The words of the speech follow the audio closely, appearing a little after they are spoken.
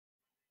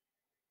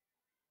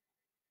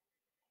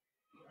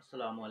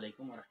আসসালামু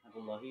আলাইকুম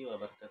রহমতুল্লাহি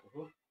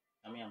ওয়াবারাকাতুহু।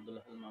 আমি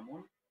আব্দুল্লাহ আল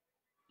মামুন,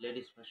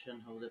 লেডিস ফ্যাশন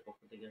হাউসের পক্ষ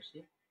থেকে আসছি।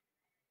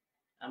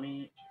 আমি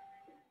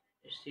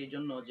এসছি এই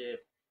জন্য যে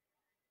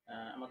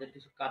আমাদের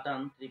কিছু কাতান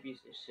থ্রি পিস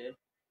এসছে।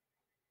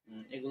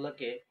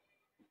 এগুলাকে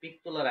পিক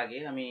তোলার আগে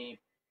আমি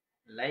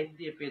লাইভ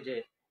দিয়ে পেজে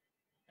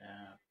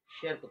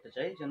শেয়ার করতে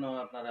চাই, যেন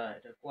আপনারা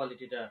এটার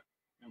কোয়ালিটিটা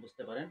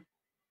বুঝতে পারেন।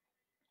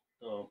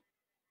 তো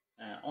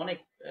অনেক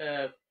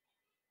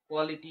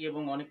কোয়ালিটি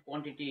এবং অনেক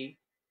কোয়ান্টিটি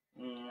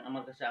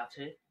আমার কাছে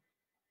আছে,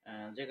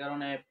 যে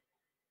কারণে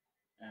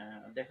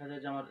দেখা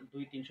যায় যে আমার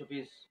 200-300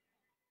 পিস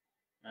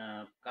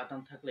কাতান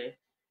থাকলে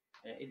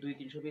এই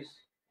 200-300 পিস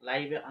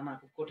লাইভে আনা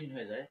খুব কঠিন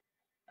হয়ে যায়।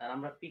 আর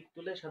আমরা পিক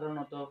তুলে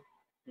সাধারণত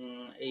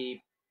এই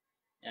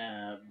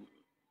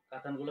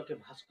কাতানগুলোকে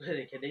ভাঁজ করে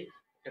রেখে দেই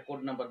একটা কোড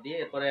নাম্বার দিয়ে।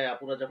 এরপরে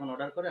আপুরা যখন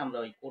অর্ডার করে আমরা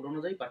ওই কোড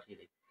অনুযায়ী পাঠিয়ে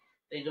দিই।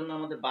 তো এই জন্য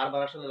আমাদের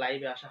বারবার আসলে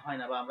লাইভে আসা হয়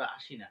না বা আমরা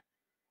আসি না।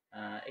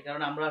 এই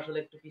কারণে আমরা আসলে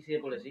একটু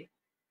পিছিয়ে পড়েছি।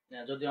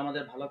 যদিও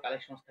আমাদের ভালো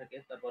কালেকশন থাকে,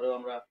 তারপরেও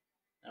আমরা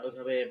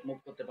ওইভাবে মুভ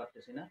করতে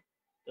পারতেছি না।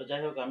 তো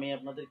যাই হোক, আমি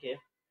আপনাদেরকে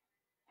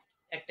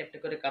একটা একটা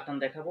করে কাতান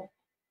দেখাবো,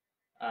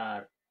 আর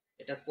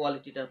এটার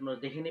কোয়ালিটিটা আপনারা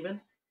দেখে নেবেন।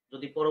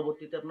 যদি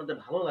পরবর্তীতে আপনাদের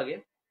ভালো লাগে,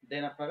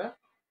 দেন আপনারা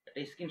একটা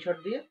স্ক্রিনশট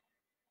দিয়ে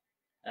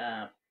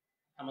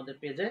আমাদের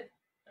পেজে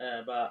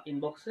বা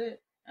ইনবক্সে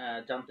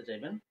জানতে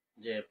চাইবেন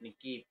যে আপনি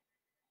কি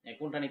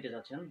কোনটা নিতে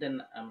চাচ্ছেন, দেন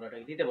আমরা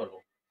এটাকে দিতে পারবো।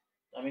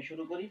 তো আমি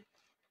শুরু করি।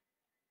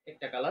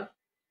 একটা কালার,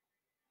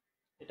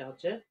 এটা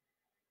হচ্ছে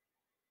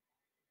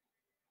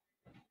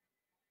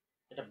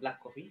এটা ব্ল্যাক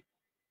কফি।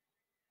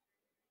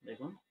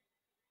 দেখুন,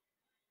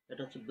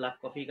 এটা হচ্ছে ব্ল্যাক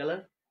কফি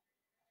কালার।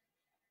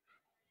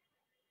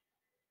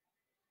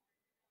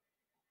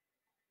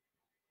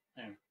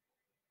 হ্যাঁ,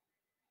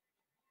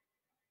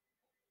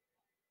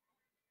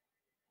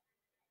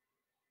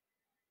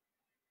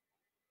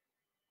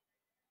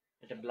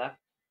 এটা ব্ল্যাক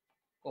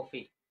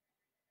কফি।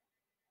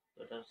 তো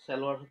এটা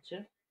সালোয়ার হচ্ছে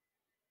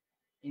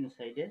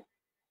ইনসাইডে,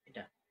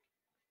 এটা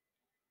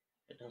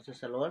এটা হচ্ছে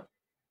সালোয়ার।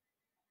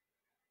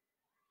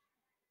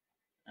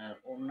 আর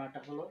ওড়নাটা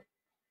হলো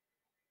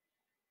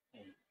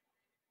এই,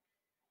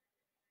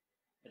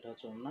 এটা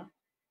হচ্ছে ওড়না।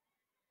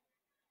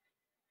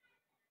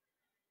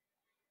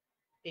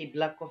 এই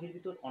ব্ল্যাক কফির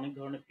ভিতর অনেক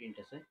ধরনের প্রিন্ট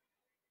আছে।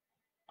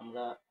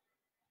 আমরা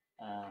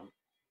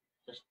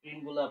জাস্ট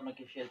প্রিন্টগুলো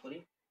আপনাকে শেয়ার করি।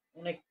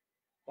 অনেক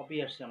কপি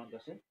আসছে আমার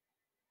কাছে।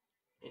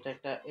 এটা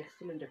একটা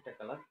এক্সিলেন্ট একটা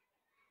কালার,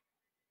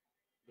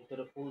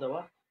 ভিতরে ফুল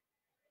দেওয়া।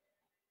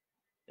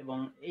 এবং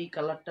এই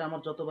কালারটা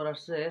আমার যতবার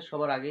আসছে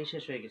সবার আগেই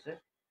শেষ হয়ে গেছে,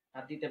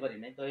 আর দিতে পারি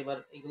নাই। তো এবার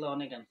এগুলো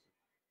অনেক আনছি,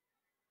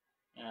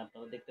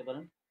 আপনারা দেখতে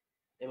পারেন।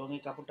 এবং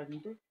এই কাপড়টা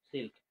কিন্তু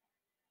সিল্ক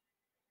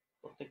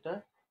প্রত্যেকটা।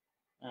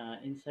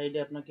 ইনসাইডে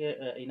আপনাকে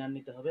ইনার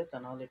নিতে হবে, তা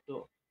না হলে একটু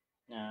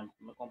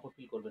কমফোর্ট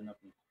ফিল করবেন না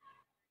আপনি।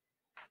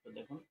 তো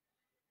দেখুন,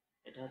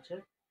 এটা হচ্ছে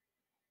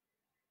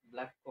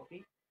ব্ল্যাক কফি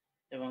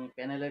এবং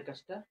প্যানেলের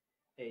কাজটা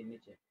এই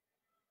নিচে,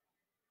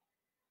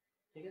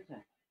 ঠিক আছে।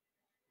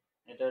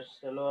 এটার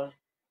সালোয়ার,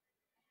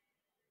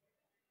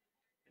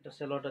 এটা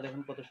সালোয়ারটা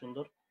দেখুন কত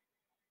সুন্দর।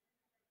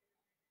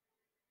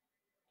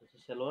 এটা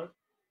সালোয়ার।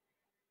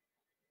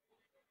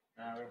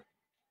 আর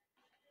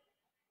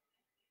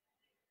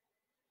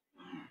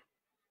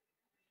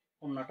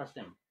ওড়নাটা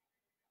সেম,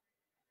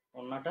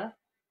 ওড়নাটা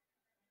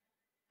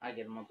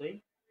আগের মতোই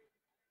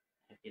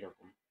একই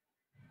রকম।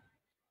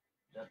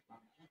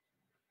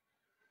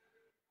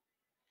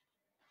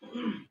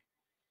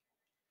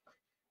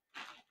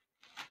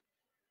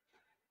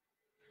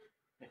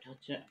 এটা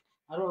হচ্ছে,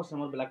 আরো আছে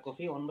আমার black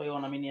coffee, one by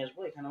one আমি নিয়ে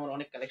আসবো। এখানে আমার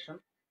অনেক কালেকশন,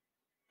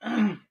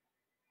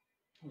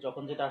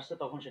 যখন যেটা আসছে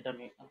তখন সেটা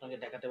আমি আপনাকে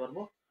দেখাতে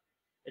পারবো।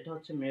 এটা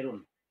হচ্ছে মেরুন,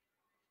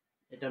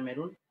 এটা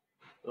মেরুন।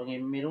 এবং এই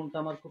মেরুনটা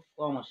আমার খুব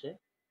কম আসে,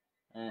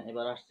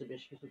 এবার আসছে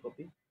বেশ কিছু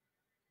কপি।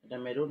 এটা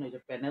মেরুন, এই যে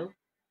প্যানেল।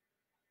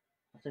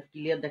 আচ্ছা,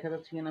 ক্লিয়ার দেখা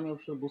যাচ্ছে কিনা আমি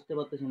অবশ্য বুঝতে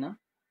পারতেছি না।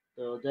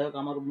 তো যাই হোক,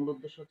 আমার মূল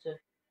উদ্দেশ্য হচ্ছে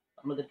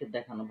আপনাদেরকে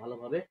দেখানো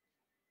ভালোভাবে,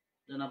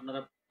 যেন আপনারা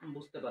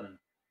বুঝতে পারেন।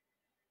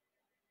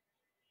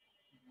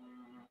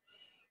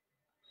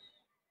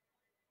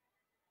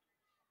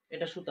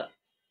 এটা সুতা,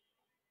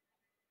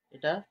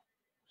 এটা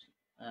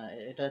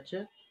এটা হচ্ছে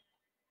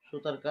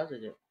সুতার কাজ,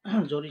 এই যে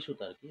জরি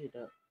সুতা আর কি।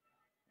 এটা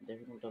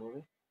দেখেন উল্টাভাবে,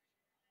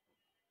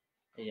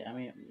 এই যে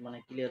আমি মানে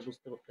ক্লিয়ার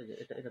বুঝতে পারছি যে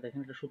এটা এটা দেখেন,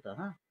 এটা সুতা,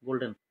 হ্যাঁ,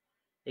 গোল্ডেন।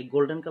 এই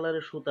গোল্ডেন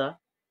কালারের সুতা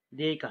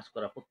দিয়েই কাজ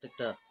করা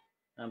প্রত্যেকটা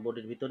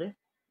বডির ভিতরে।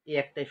 এই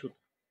একটাই সুতা,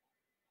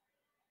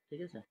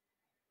 ঠিক আছে।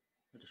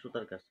 এটা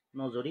সুতার কাজ,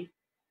 নো জরি।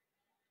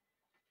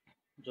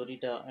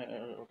 জরিটা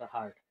ওটা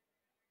হার্ড,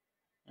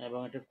 এবং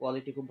এটার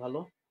কোয়ালিটি খুব ভালো,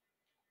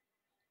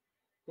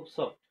 খুব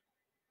সফট।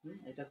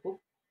 এটা খুব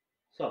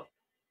সফট।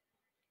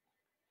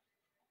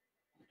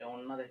 এটা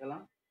ওড়না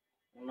দেখালাম,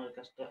 ওড়নার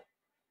কাজটা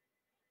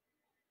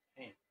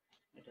এই,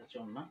 এটা হচ্ছে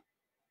ওড়না,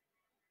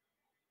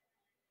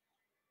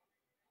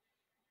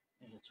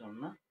 এটা হচ্ছে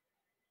ওড়না,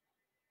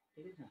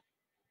 ঠিক আছে।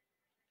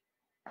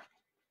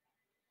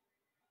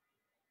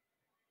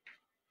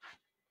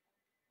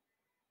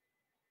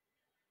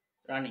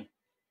 রানী,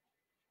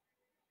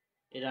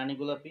 এই রানী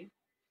গোলাপি,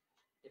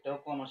 এটাও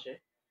কম আসে।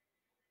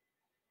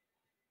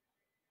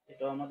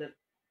 এটাও আমাদের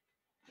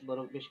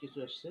বড় বেশ কিছু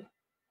আসছে।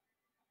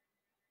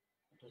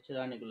 এটা হচ্ছে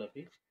রানী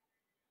গোলাপি।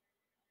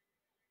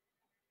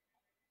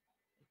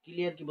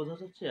 ক্লিয়ার কি বোঝা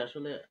যাচ্ছে?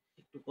 আসলে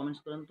একটু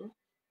কমেন্টস করেন তো,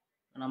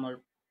 কারণ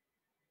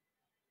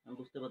আমি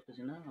বুঝতে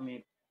পারতেছি না। আমি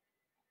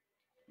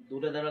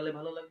দূরে দাঁড়ালে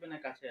ভালো লাগবে না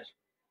কাছে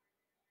আসলে?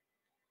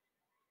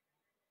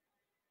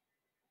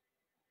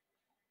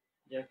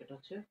 যাক, এটা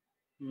হচ্ছে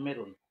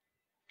মেরুন,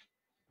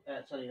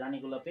 সরি রানী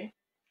গোলাপি।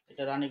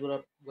 এটা রানী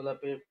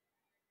গোলাপের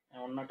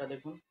ওড়নাটা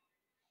দেখুন।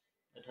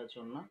 এটা হচ্ছে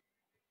ওড়না,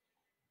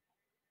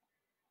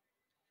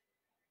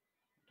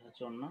 এটা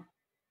হচ্ছে ওড়না।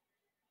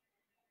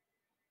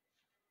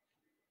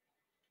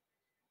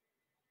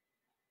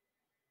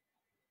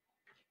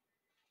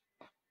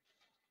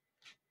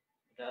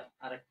 এটা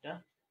আরেকটা,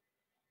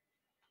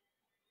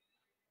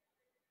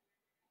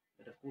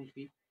 এটা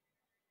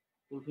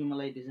কুলফি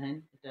মালাই ডিজাইন।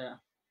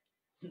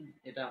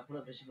 এটা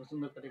আপনারা বেশি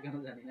পছন্দ করে কেন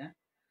জানি না।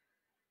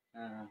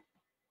 আহ,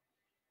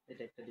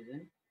 এটা একটা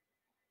ডিজাইন।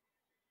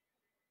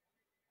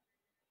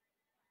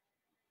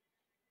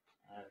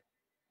 আর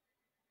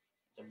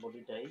এটা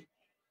বডিটাই,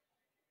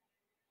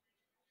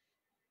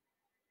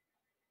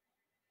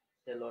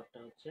 সালোয়ারটা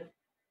হচ্ছে,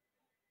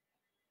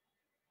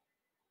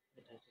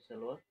 এটা হচ্ছে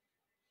সালোয়ার,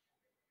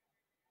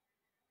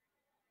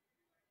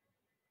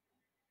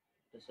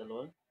 এটা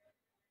সালোয়ার।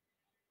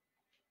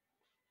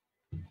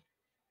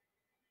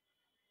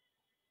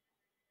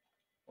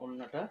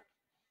 ওড়নাটা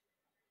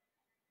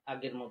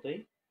আগের মতোই,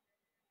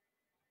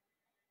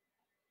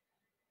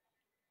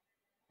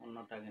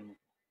 ওড়নাটা আগের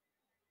মতো,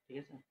 ঠিক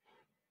আছে।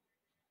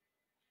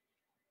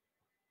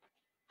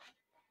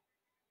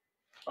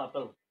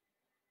 পার্পল,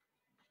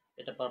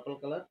 এটা পার্পল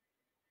কালার।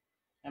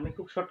 আমি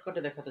খুব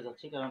শর্টকাটে দেখাতে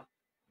যাচ্ছি, কারণ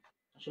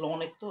আসলে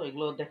অনেক তো,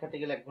 এগুলো দেখাতে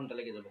গেলে 1 ঘন্টা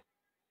লেগে যাবে।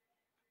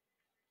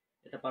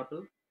 এটা পার্পল।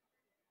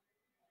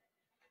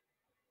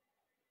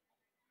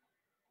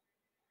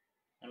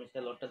 আমি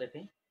সালোয়ারটা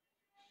দেখাই।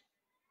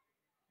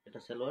 এটা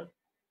সালোয়ার,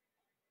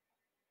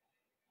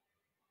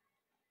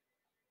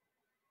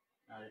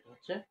 আর এটা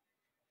হচ্ছে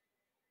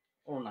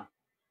ওড়না,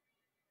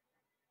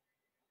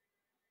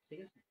 ঠিক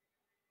আছে।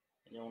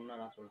 এই যে ওড়নার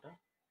আঁচলটা।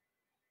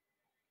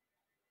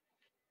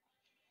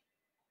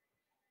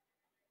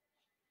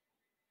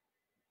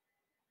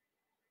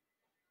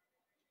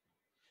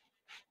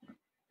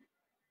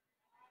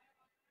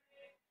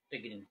 এটা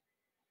গ্রিন,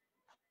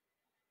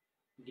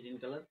 গ্রিন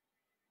কালার।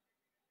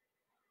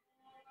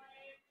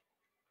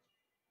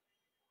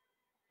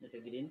 এটা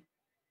গ্রিন।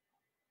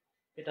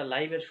 এটা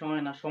লাইভের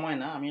সময়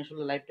না, আমি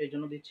আসলে লাইভটা এই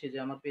জন্য দিচ্ছি যে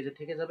আমার পেজে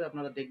থেকে যাবে,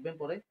 আপনারা দেখবেন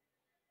পরে,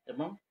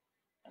 এবং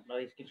আপনারা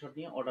স্ক্রিনশট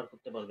নিয়ে অর্ডার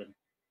করতে পারবেন।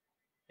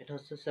 এটা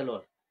হচ্ছে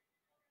সালোয়ার,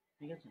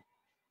 ঠিক আছে।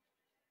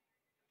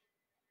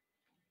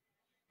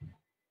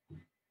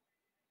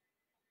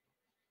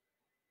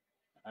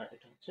 আর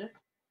এটা হচ্ছে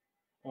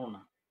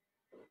ওড়না।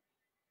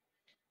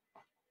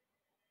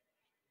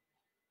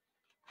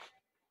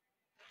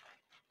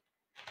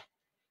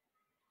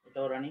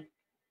 এটাও রানী,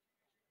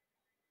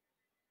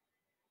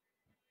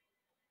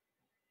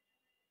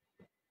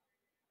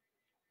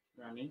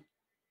 রানী।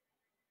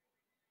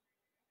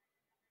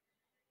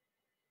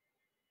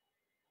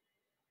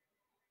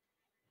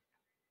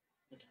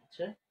 এটা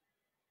হচ্ছে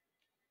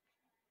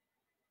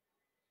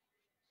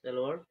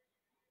সালোয়ার,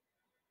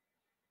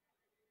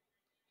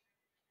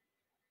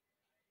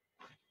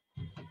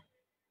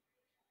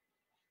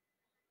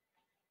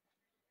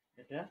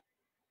 এটা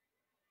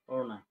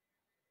ওড়না।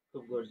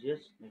 খুব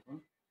গর্জিয়াস, দেখুন।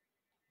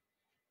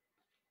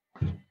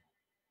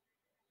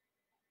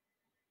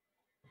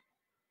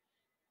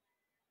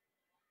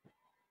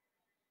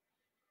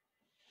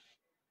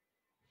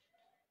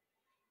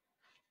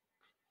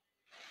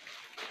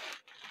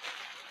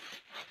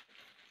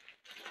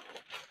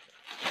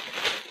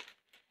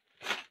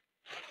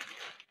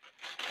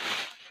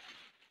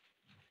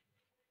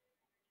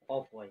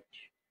 অফ হোয়াইট,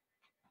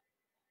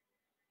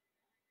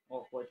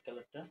 অফ হোয়াইট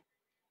কালারটা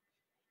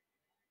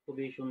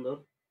খুবই সুন্দর।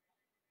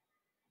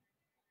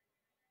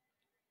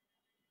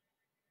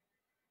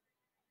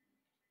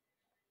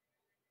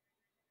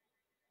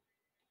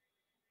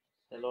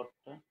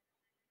 সালোয়ারটা,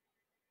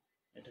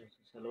 এটা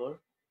হচ্ছে সালোয়ার।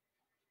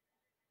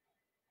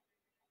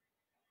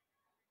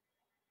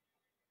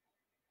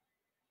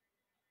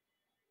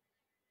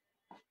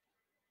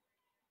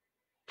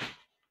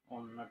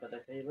 ওড়নাটা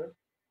দেখাই এবার।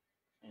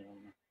 এই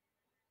ওড়না,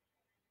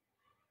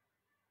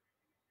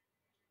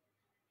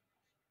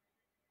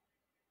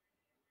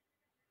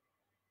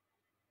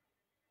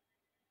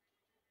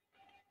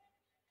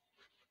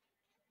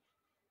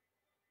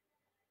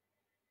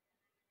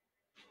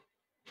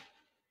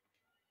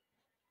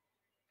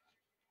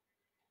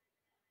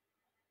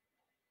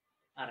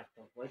 আর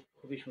একটা হোয়াইট,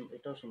 খুবই সুন্দর,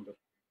 এটাও সুন্দর,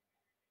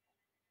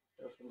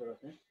 এটাও সুন্দর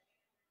আছে।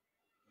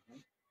 দেখুন,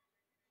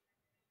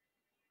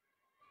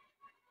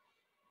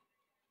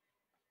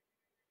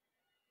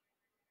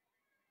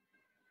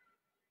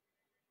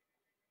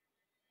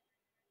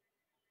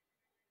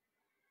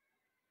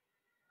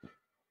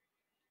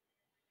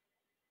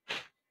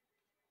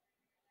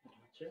 এটা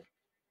হচ্ছে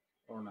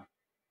ওড়না।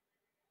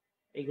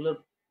 এইগুলোর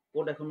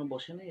কোড এখনো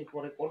বসেনি,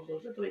 পরে কোড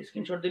বসবে, তো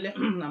স্ক্রিনশট দিলে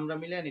আমরা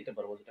মিলিয়ে নিতে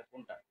পারবো যেটা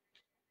কোনটা।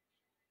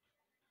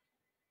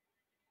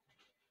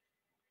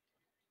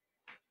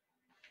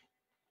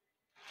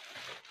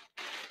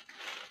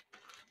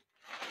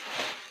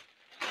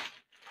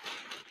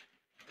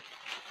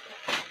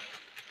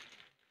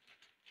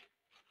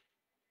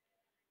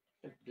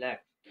 ব্ল্যাক,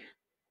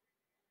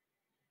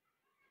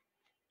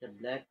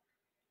 ব্ল্যাক,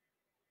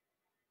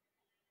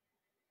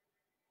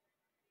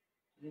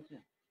 ঠিক আছে।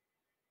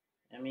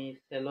 আমি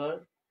সালোয়ার,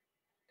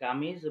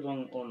 কামিজ এবং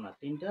ওড়না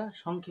তিনটা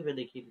সংক্ষেপে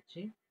দেখিয়ে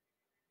দিচ্ছি,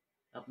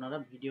 আপনারা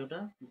ভিডিওটা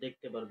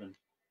দেখতে পারবেন।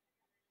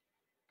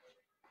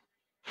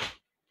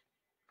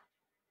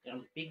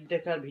 কারণ পিক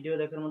দেখার ভিডিও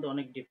দেখার মধ্যে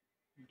অনেক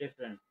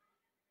ডিফারেন্ট।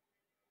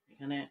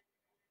 এখানে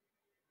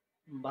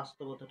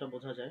বাস্তবতাটা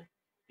বোঝা যায়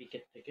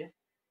পিকের থেকে।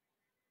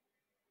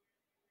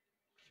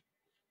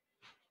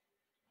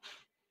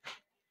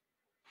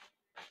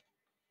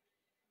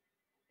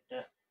 এটা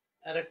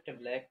আরেকটা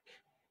ব্ল্যাক,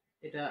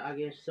 এটা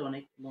আগে এসছে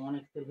অনেক এবং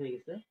অনেক সেল হয়ে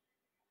গেছে।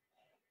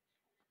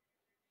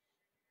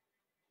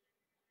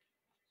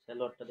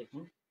 সালোয়ারটা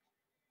দেখুন,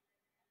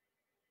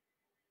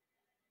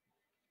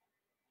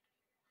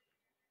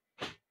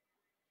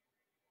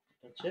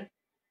 এটা হচ্ছে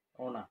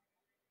ওড়না।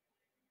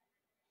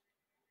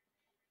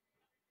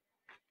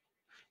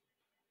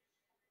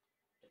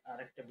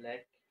 আরেকটা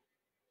ব্ল্যাক,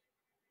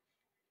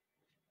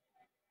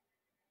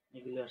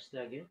 এগুলো আসছে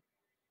আগে।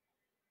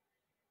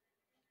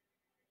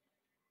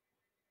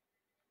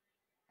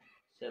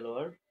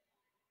 সালোয়ার,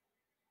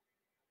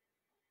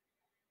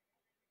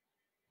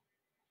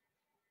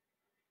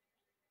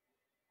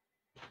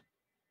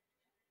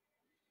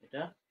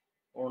 এটা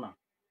ওড়না।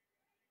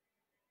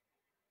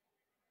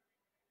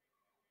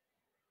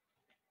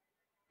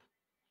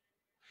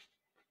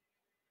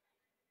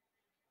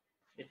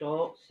 এটাও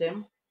সেম,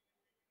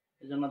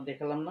 এই জন্য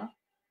দেখালাম না।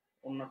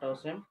 ওড়নাটাও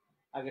সেম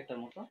আগেরটার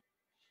মতো।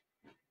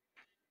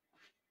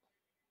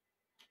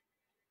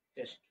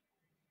 Paste,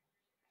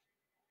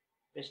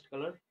 paste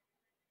colour,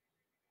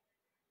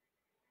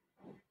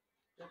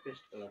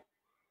 paste colour.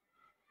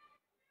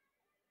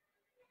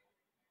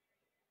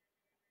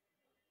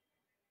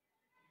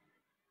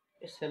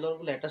 এই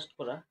সালোয়ারগুলো অ্যাটাচড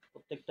করা,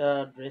 প্রত্যেকটা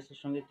ড্রেসের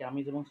সঙ্গে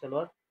কামিজ এবং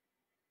সালোয়ার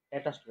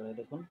অ্যাটাচড করা,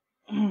 দেখুন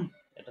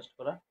অ্যাটাচড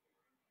করা।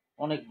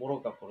 অনেক বড়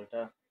কাপড়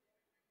এটা,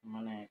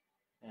 মানে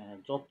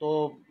যত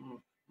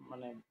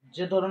মানে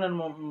যে ধরনের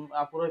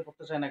কাপড়ই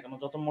পরতে চায় না কেন,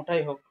 যত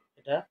মোটাই হোক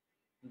এটা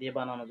দিয়ে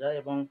বানানো যায়।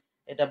 এবং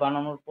এটা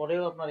বানানোর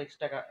পরেও আপনার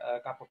এক্সট্রা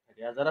কাপড়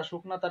থাকে। আর যারা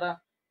শুকনা তারা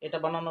এটা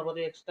বানানোর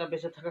পরে এক্সট্রা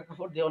বেঁচে থাকা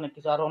কাপড় দিয়ে অনেক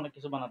কিছু, আরো অনেক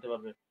কিছু বানাতে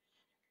পারবে।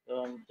 তো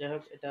যাই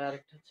হোক, এটা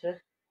আরেকটা হচ্ছে,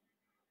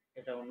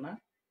 এটা ওড়না,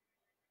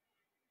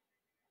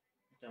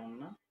 এটা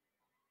ওড়না।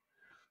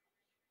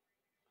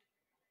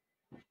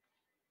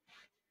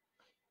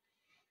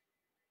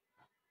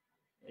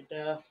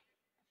 এটা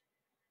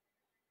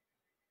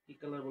কি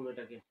কালার বলবো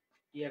এটাকে,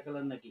 টিয়া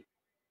কালার নাকি,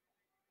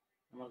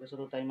 আমার কাছে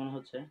তো তাই মনে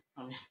হচ্ছে।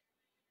 আমি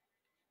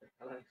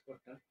কালার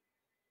এক্সপার্ট না।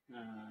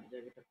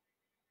 জায়গাটা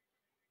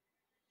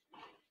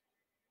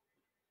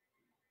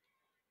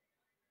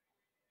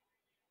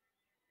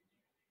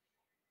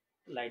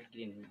লাইট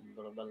গ্রিন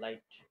বা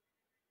লাইট।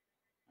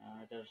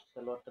 এটার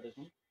সালোয়ারটা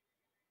দেখুন।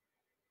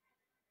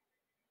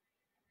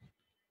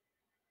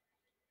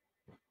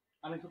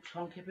 আমি খুব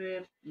সংক্ষেপে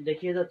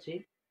দেখিয়ে যাচ্ছি,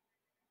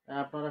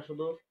 আপনারা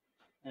শুধু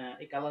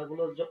এই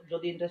কালারগুলো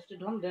যদি ইন্টারেস্টেড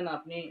হন দেন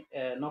আপনি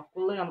নক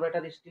করলেই আমরা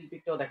এটার স্টিল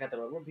পিকটাও দেখাতে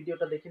পারবো।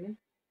 ভিডিওটা দেখে নিন,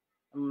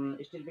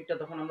 স্টিল পিকটা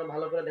তখন আমরা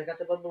ভালো করে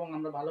দেখাতে পারবো এবং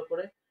আমরা ভালো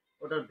করে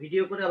ওটার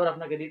ভিডিও করে আবার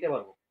আপনাকে দিতে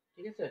পারবো,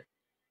 ঠিক আছে।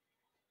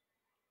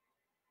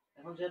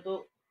 এখন যেহেতু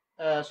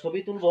ছবি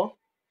তুলবো,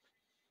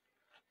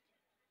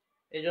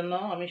 এই জন্য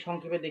আমি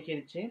সংক্ষেপে দেখিয়ে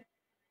দিচ্ছি।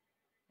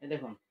 এই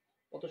দেখুন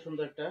কত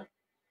সুন্দর একটা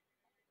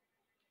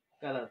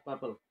কালার,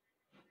 পার্পল।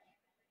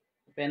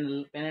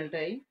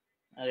 প্যানেলটাই,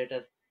 আর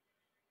এটার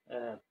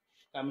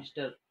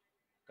কামিজটার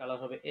কালার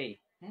হবে এই,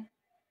 হ্যাঁ,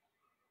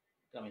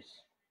 কামিজ।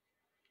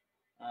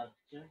 আর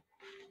হচ্ছে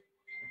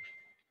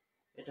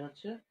এটা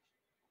হচ্ছে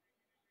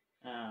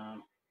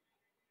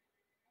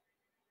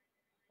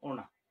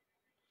ওড়না।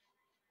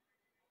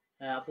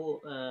 হ্যাঁ আপু,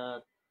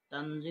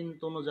 তানজিন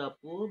তনুজা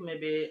আপু,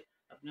 মেবি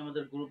আপনি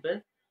আমাদের গ্রুপে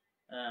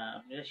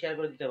আপনি শেয়ার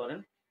করে দিতে পারেন।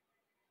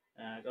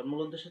 কারণ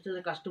মূল উদ্দেশ্য হচ্ছে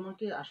যে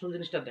কাস্টমারকে আসল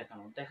জিনিসটা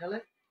দেখানো, দেখালে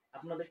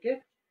আপনাদেরকে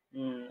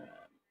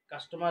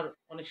কাস্টমার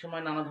অনেক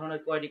সময় নানা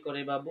ধরনের কোয়ারি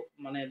করে বা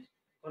মানে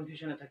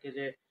কনফিউশনে থাকে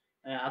যে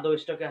আদৌ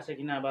স্টকে আছে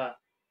কিনা বা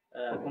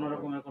কোনো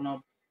রকমের কোনো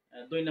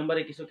 2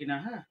 নম্বরে কিছু কিনা।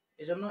 হ্যাঁ,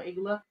 এই জন্য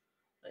এগুলা,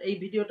 এই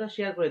ভিডিওটা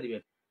শেয়ার করে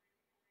দিবেন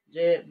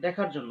যে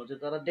দেখার জন্য, যে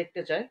তারা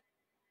দেখতে চায়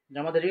যে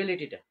আমাদের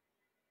রিয়েলিটিটা।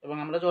 এবং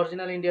আমরা যে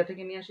অরিজিনাল ইন্ডিয়া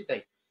থেকে নিয়ে আসি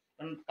তাই,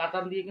 কারণ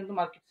কাতান দিয়ে কিন্তু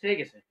মার্কেট ছেয়ে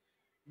গেছে,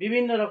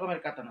 বিভিন্ন রকমের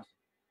কাতান আছে।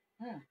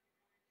 হ্যাঁ,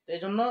 তো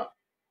এই জন্য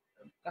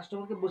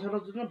কাস্টমারকে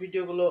বোঝানোর জন্য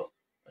ভিডিওগুলো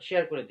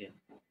শেয়ার করে দিন।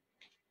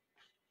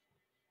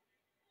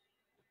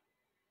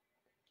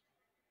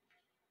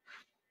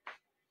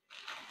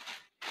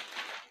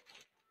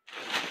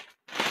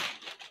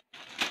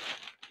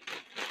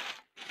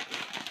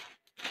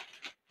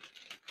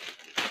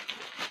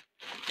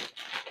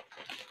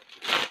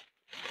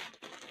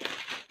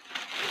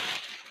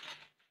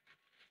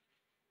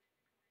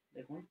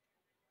 দেখুন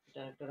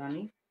এটা একটা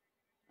রানী,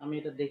 আমি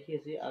এটা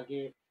দেখিয়েছি আগে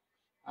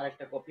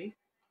আরেকটা কপি,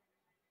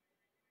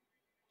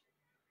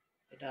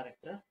 এটা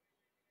আরেকটা।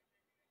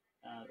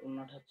 আর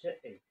অন্যটা হচ্ছে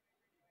এই।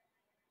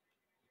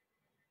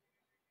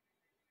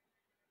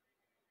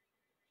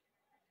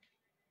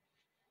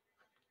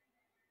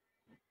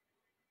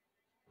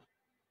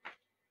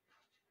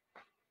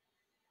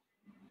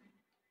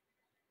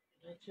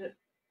 হচ্ছে,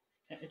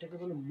 এটাকে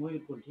বলে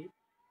ময়ূরকণ্ঠী।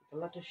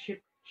 কালারটা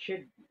শেড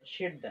শেড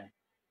শেড দেয়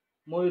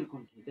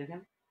ময়ূরকণ্ঠী। দেখেন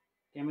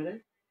ক্যামেরায়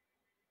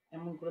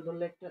এমন করে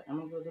ধরলে একটা,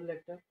 এমন করে ধরলে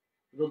একটা,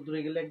 রোদ্দুরে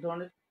গেলে এক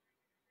ধরনের,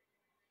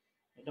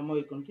 এটা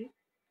ময়ূরকণ্ঠী।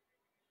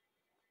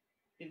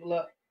 এগুলা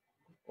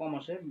খুব কম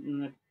আসে।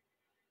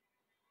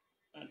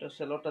 এটা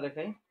সালোয়ারটা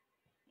দেখাই।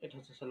 এটা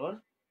হচ্ছে সালোয়ার,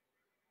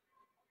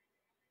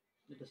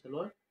 এটা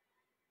সালোয়ার।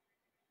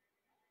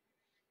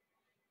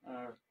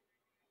 আর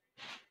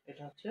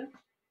এটা হচ্ছে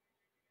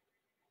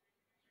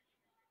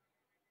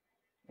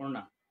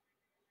ওড়না।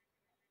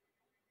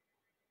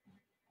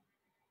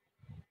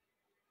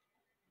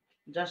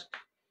 জাস্ট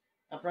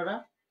আপনারা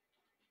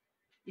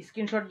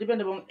স্ক্রিনশট দিবেন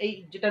এবং এই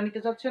যেটা নিতে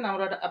চাচ্ছেন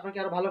আমরা আপনাকে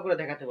আরো ভালো করে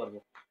দেখাতে পারবো।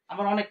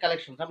 আমার অনেক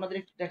কালেকশন, আপনাদের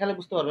একটু দেখালে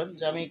বুঝতে পারবেন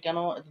যে আমি কেন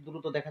এত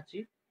দ্রুত দেখাচ্ছি।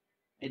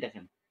 এই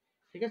দেখেন,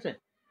 ঠিক আছে,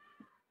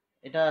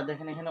 এটা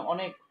দেখেন এখানে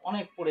অনেক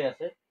অনেক পড়ে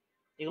আছে।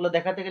 এগুলো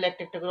দেখাতে গেলে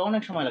একটা একটা করে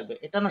অনেক সময় লাগবে।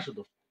 এটা না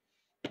শুধু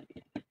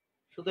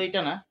শুধু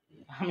এটা না,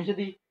 আমি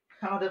যদি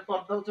আমাদের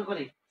পর্দা উঁচু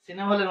করি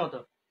সিনেমা হলের মতো,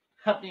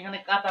 আপনি এখানে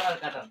কাতান আর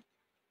কাতান।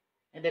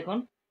 এই দেখুন,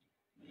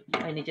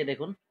 এই নিচে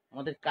দেখুন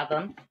আমাদের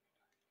কাতান,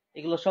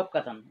 এগুলো সব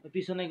কাতান, ওই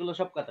পিছনে এগুলো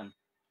সব কাতান।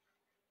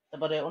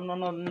 তারপরে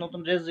অন্যান্য নতুন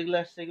ড্রেস যেগুলো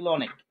আসছে এগুলো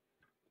অনেক।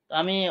 তো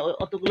আমি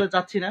অতগুলো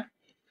যাচ্ছি না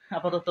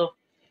আপাতত।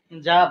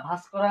 যা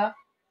ভাঁজ করা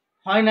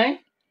হয় নাই,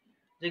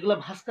 যেগুলো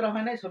ভাঁজ করা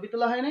হয় নাই, ছবি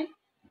তোলা হয় নাই,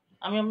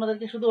 আমি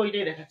আপনাদেরকে শুধু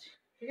ওইটাই দেখাচ্ছি,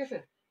 ঠিক আছে।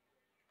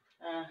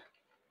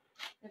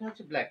 এটা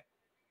হচ্ছে ব্ল্যাক।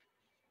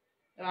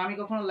 আমি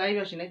কখনো লাইভ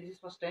আসি নাই, দিস ইজ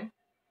ফার্স্ট টাইম।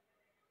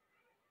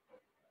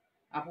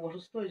 আপু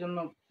অসুস্থ, এই জন্য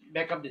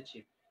ব্যাকআপ দিচ্ছি।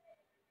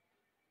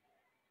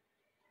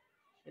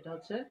 এটা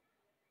হচ্ছে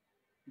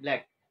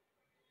ব্ল্যাক,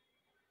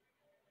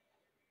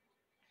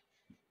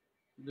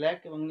 ব্ল্যাক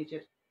এবং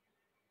নিচের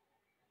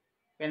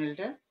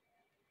প্যানেলটা,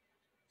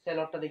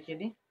 সালোয়ারটা দেখিয়ে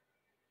দিই।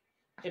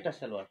 এটা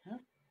সালোয়ার, হ্যাঁ,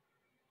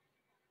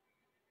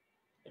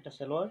 এটা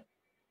সালোয়ার।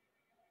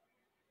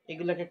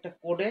 এগুলাকে একটা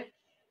কোডে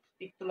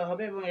টিক তোলা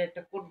হবে এবং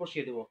একটা কোড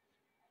বসিয়ে দেব।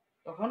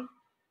 তখন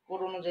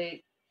কোড অনুযায়ী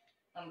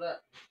আমরা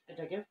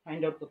এটাকে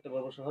ফাইন্ড আউট করতে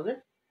পারবো সহজে।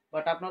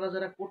 বাট আপনারা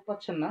যারা কোড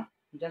পাচ্ছেন না,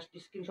 জাস্ট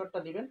স্ক্রিনশটটা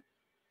দিবেন।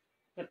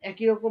 কারণ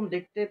একই রকম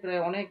দেখতে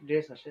প্রায় অনেক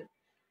ড্রেস আসে,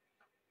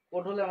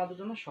 কোড হলে আমাদের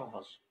জন্য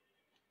সহজ।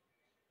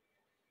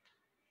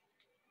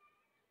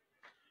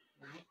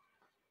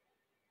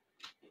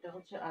 এটা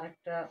হচ্ছে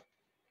আরেকটা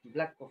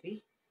ব্ল্যাক কফি।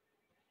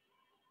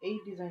 এই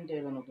ডিজাইনটা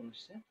এবার নতুন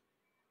আসছে,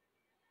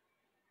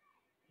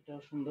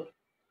 এটাও সুন্দর।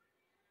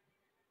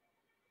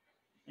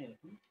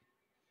 এরকম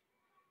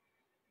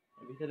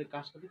ভিতরে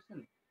কাজটা দেখছেন,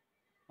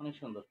 অনেক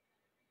সুন্দর।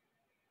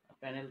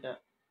 প্যানেলটা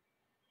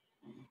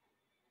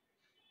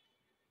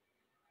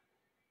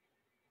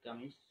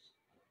কামিজ,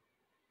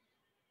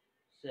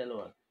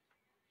 সালোয়ার,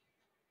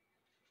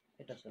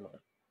 এটা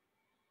সালোয়ার।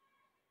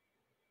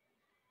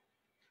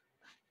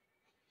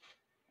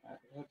 আর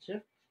এটা হচ্ছে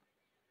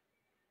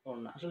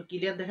ওড়না। আসলে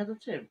ক্লিয়ার দেখা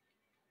যাচ্ছে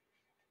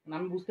না,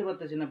 আমি বুঝতে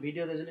পারতেছি না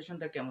ভিডিও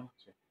রেজুলেশনটা কেমন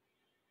হচ্ছে।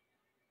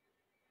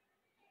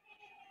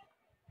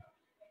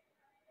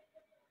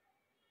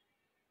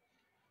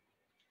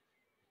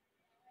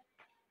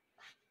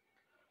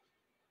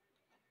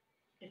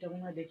 এটা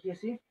মনে হয়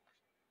দেখিয়েছি,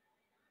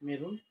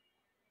 মেরুন।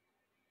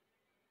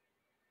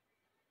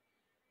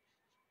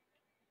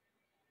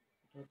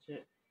 এটা হচ্ছে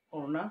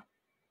ওড়না,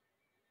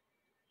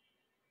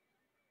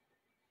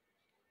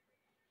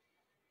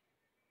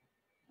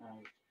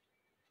 আর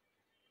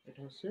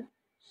এটা হচ্ছে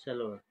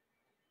সালোয়ার।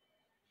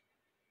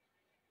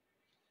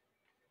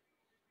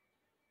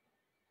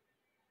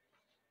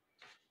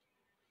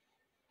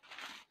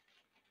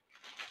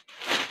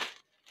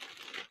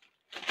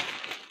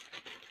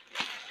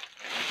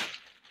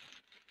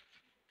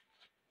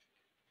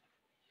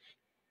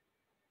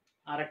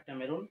 আর একটা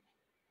মেরুন,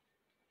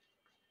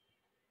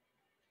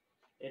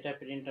 এটা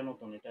প্রিন্টটা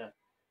নতুন, এটা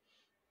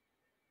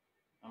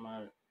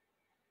আমার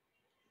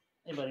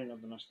এবারে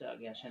নতুন আসছে,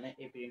 আগে আসে না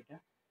এই প্রিন্টটা।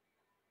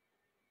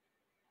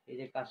 এই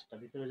যে কাজটা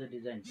ভিতরে যে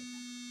ডিজাইনটা,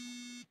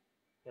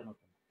 এটা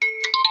নতুন।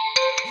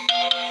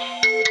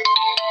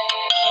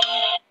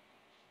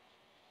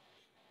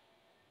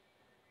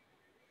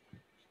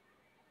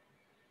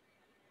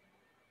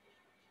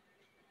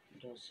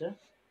 এটা হচ্ছে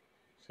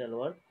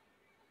সালোয়ার।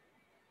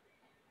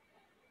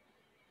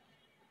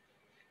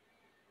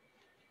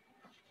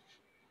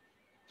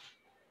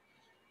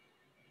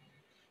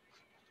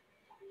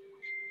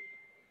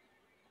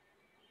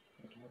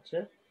 এটা হচ্ছে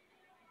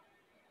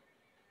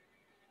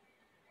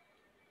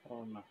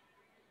ওড়না,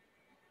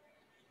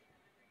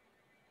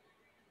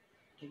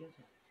 ঠিক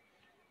আছে।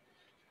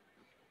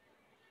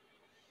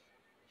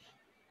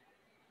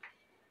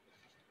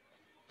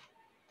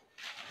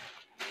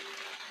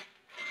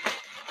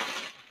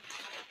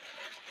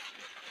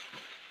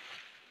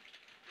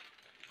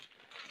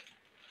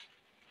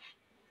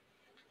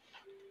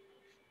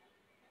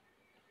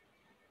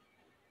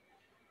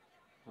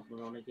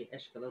 আপনারা অনেকে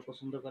অ্যাশ কালার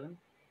পছন্দ করেন,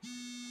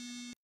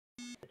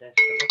 এটা অ্যাশ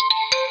কালার,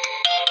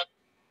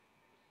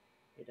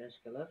 এটা অ্যাশ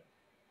কালার।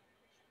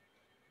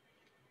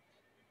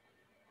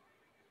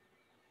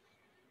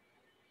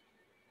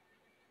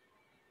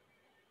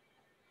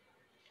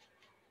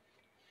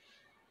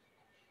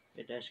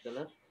 এটা অ্যাশ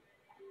কালার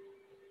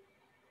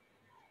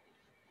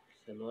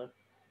সালোয়ার,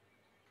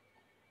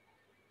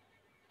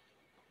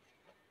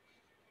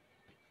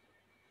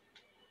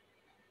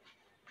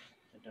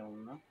 এটা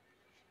ওড়না,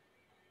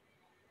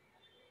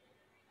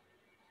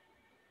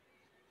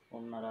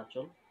 ওড়নার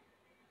আঁচল,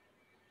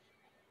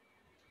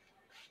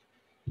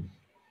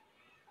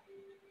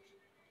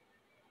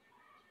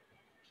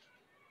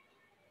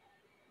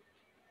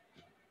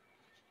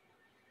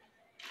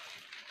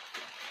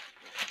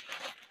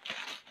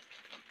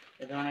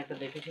 এটা একটা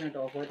দেখেছেন, এটা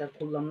অফ হোয়াইট আর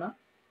খুললাম না,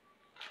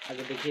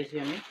 আগে দেখিয়েছি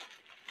আমি,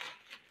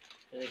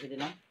 রেখে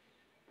দিলাম।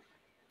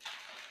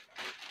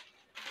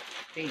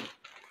 পিঙ্ক,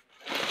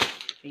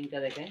 পিঙ্কটা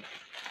দেখেন,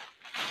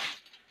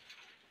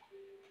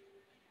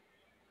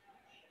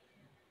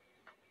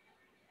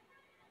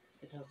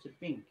 এটা হচ্ছে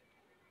পিঙ্ক,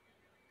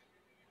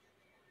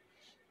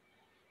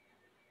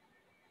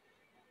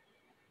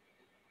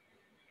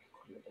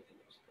 খুলে দেখে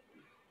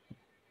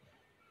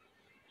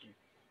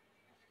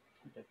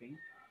এটা পিঙ্ক,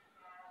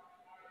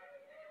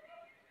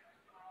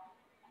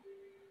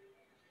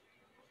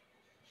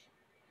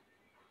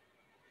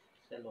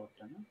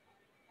 সালোয়ারটা না,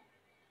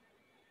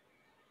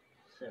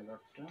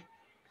 সালোয়ারটা,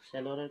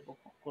 সালোয়ারের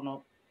কোনো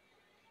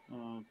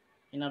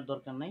ইনার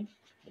দরকার নাই,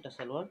 এটা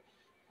সালোয়ার,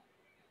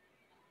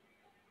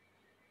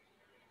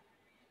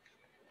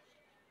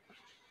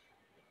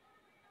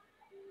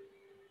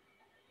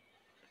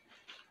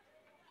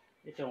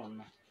 এটা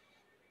ওড়না।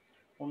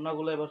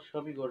 ওড়নাগুলো এবার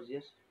সবই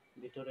গর্জিয়াস,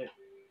 ভিতরে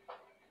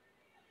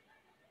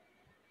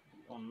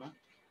ওড়না,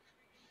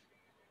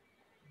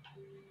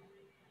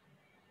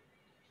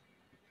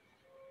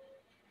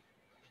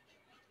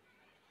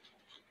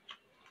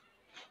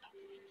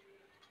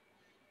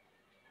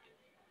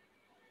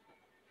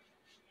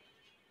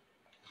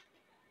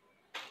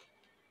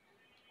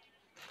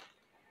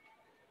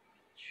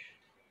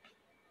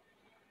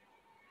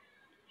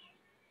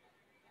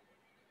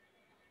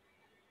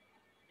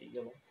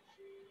 ইয়েলো,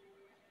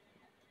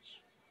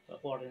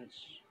 অরেঞ্জ,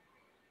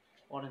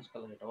 অরেঞ্জ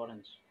কালার, এটা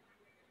অরেঞ্জ,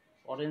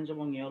 অরেঞ্জ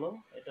এবং ইয়েলো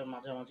এটার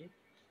মাঝামাঝি।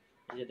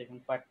 এই যে দেখুন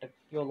পার্টটা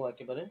ইয়েলো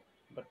একেবারে,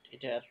 বাট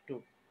এটা একটু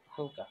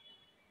হালকা,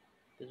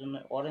 এই জন্য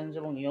অরেঞ্জ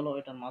এবং ইয়েলো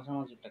এটার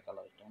মাঝামাঝি একটা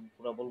কালার, এটা আমি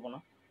পুরো বলবো না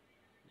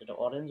যেটা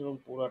অরেঞ্জ এবং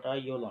পুরাটা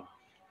ইয়েলো না।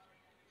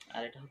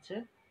 আর এটা হচ্ছে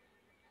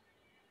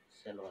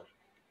সালোয়ার।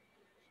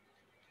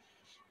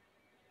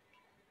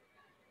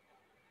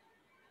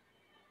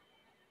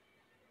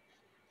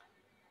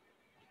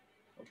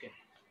 ওকে,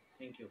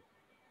 থ্যাংক ইউ।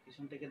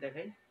 পিছন থেকে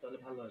দেখাই তাহলে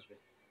ভালো আসবে।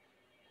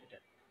 এটা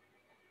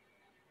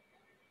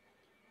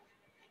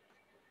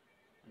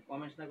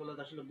কমেন্টস না করলে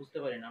তো আসলে বুঝতে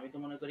পারি না, আমি তো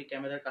মনে করি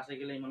ক্যামেরার কাছে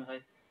গেলেই মনে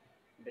হয়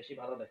বেশি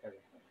ভালো দেখা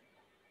যায়।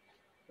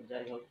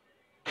 যাই হোক,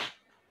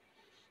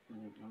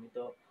 আমি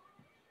তো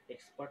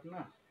এক্সপার্ট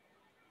না।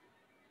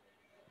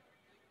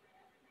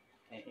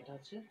 এটা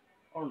হচ্ছে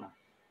ওড়না,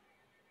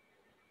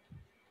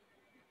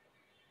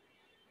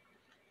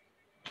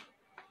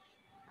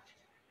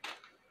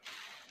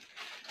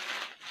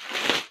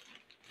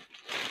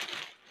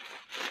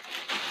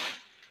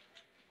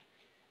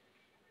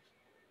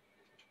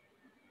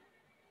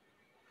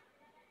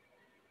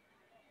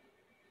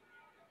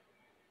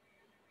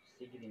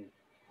 সিগ্রিন,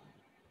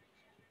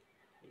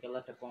 এই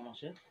কালারটা কম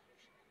আসে,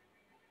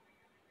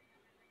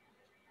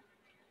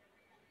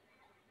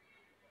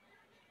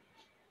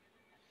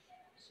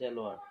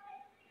 সালোয়ার,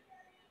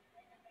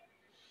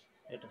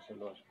 এটা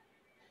সালোয়ার,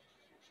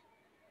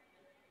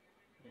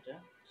 এটা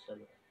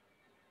সালোয়ার,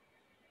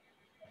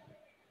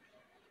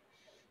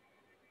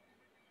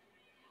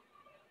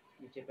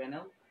 নিচে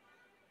প্যানেল,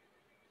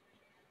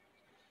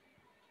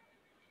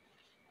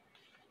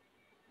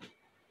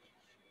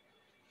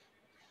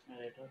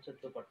 আর এটা হচ্ছে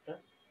দোপাট্টা।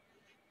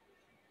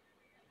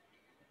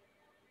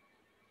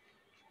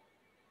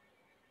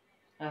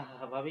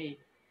 ভাবি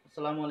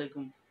আসসালামু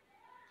আলাইকুম,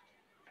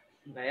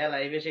 ভাইয়া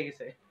লাইভ এসে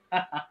গেছে।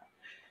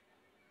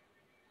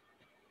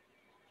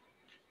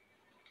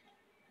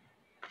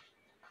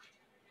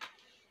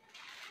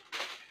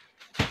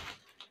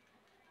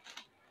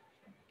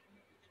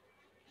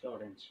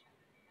 অরেঞ্জ,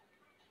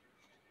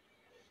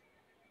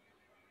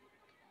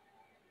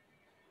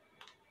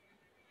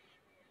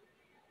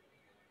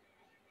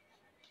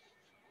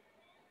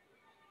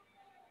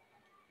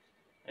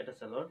 এটা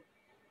সালোয়ার,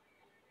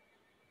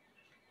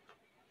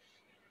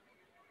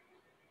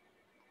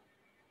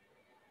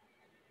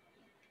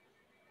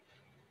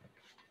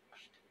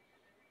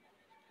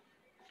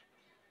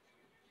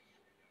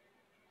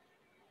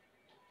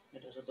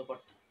 এটা হচ্ছে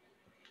দোপাট্টা।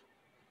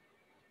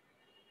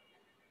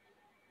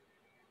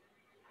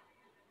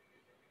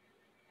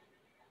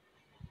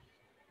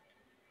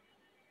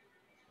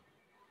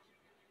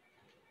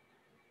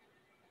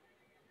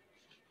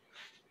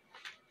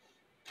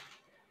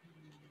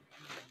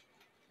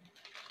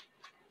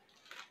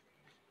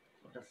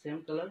 ওটা সেম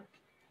কালার,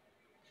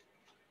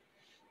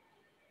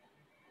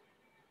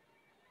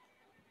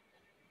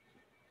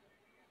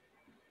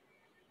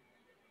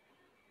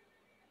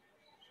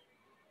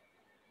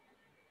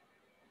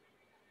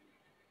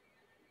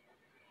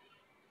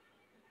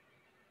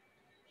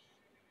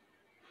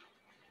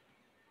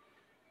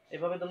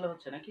 এভাবে ধরলে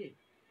হচ্ছে নাকি?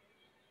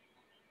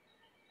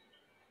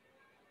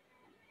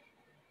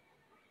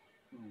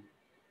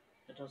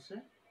 এটা হচ্ছে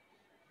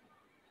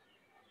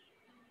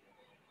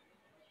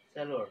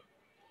সালোয়ার।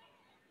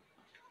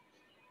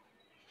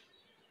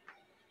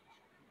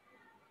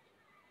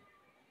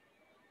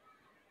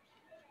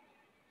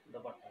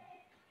 দোপাট্টা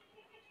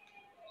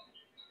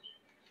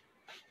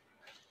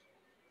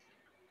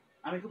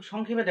আমি খুব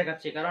সংক্ষেপে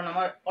দেখাচ্ছি, কারণ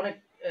আমার অনেক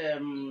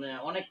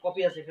অনেক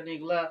কপি আছে এখানে,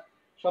 এগুলা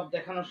সব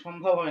দেখানো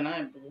সম্ভব হয় না।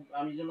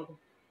 আমি জন্য খুব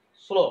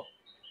স্লো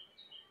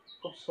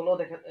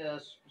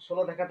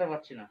স্লো দেখাতে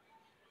পারছি না,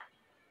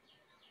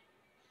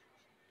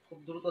 খুব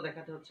দ্রুত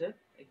দেখাতে হচ্ছে।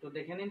 একটু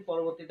দেখে নিন,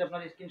 পরবর্তীতে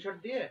আপনার স্ক্রিনশট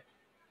দিয়ে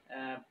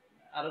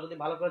আরো যদি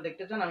ভালো করে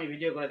দেখতে চান আমি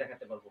ভিডিও করে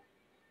দেখাতে পারবো।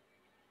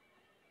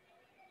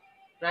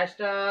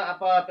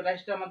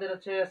 প্রাইসটা আমাদের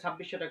হচ্ছে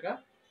 2600 টাকা,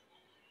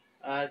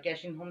 আর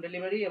ক্যাশ ইন হোম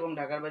ডেলিভারি, এবং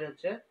ঢাকার বাইরে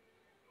হচ্ছে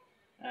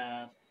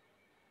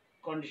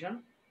কন্ডিশন।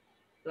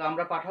 তো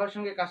আমরা পাঠাওয়ার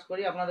সঙ্গে কাজ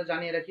করি, আপনাদের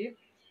জানিয়ে রাখি।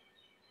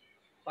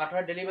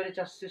 পাঠাওয়ার ডেলিভারি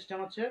চার্জ সিস্টেম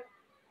হচ্ছে,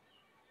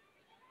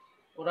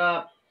 ওরা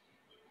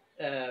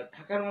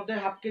ঢাকার মধ্যে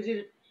হাফ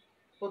কেজির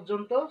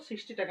পর্যন্ত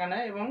 60 টাকা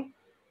নেয়, এবং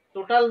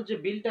টোটাল যে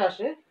বিলটা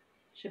আসে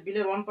সে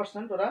বিলের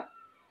 1% ওরা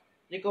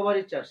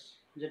রিকভারি চার্জ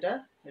যেটা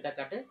এটা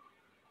কাটে।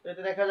 তো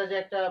এতে দেখা যায় যে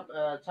একটা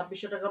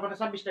 2600 টাকা মানে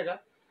 26 টাকা,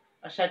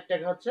 আর 60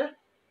 টাকা হচ্ছে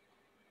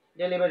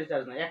ডেলিভারি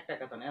চার্জ নেয়, 1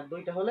 টাকা তা নেয়। আর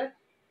দুইটা হলে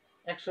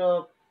 100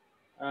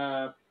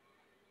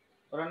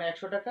 ওরা নেয়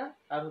 100 টাকা,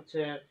 আর হচ্ছে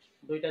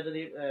দুইটা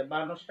যদি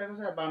 5200 টাকা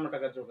হয়, 52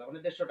 টাকা যোগ মানে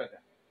 150 টাকা।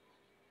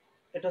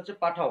 এটা হচ্ছে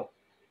পাঠাও।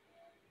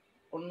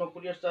 অন্য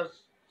কুরিয়ার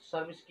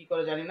সার্ভিস কি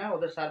করে জানি না,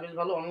 ওদের সার্ভিস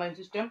ভালো, অনলাইন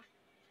সিস্টেম,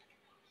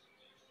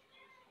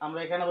 আমরা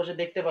এখানে বসে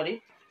দেখতে পারি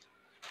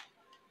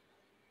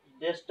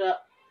ড্রেসটা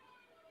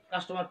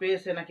কাস্টমার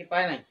পেয়েছে নাকি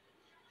পায় নাই।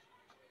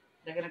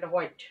 দেখেন এটা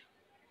হোয়াইট,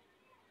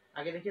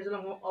 আগে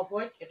দেখিয়েছিলাম অফ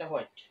হোয়াইট, এটা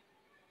হোয়াইট,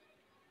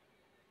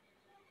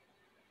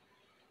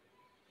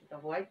 এটা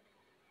হোয়াইট।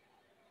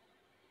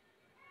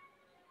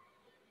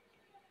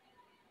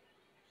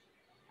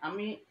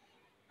 আমি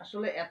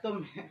আসলে এত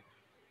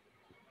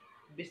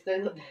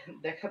বিস্তারিত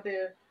দেখাতে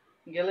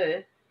গেলে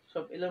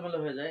সব এলোমেলো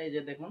হয়ে যায়। এই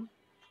যে দেখুন,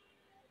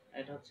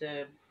 এটা হচ্ছে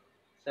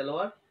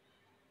সালোয়ার,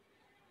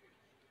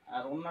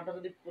 আর ওড়নাটা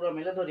যদি পুরো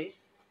মেলে ধরি,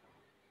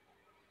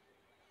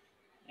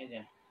 এই যে,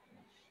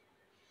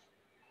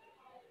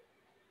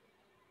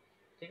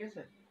 ঠিক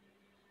আছে,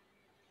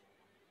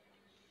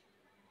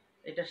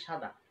 এটা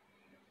সাদা,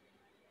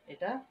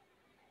 এটা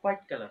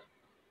হোয়াইট কালার।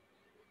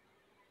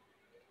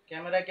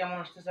 ক্যামেরায় কেমন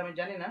আসতেছে আমি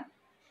জানি না,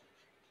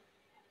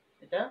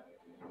 এটা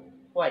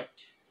হোয়াইট।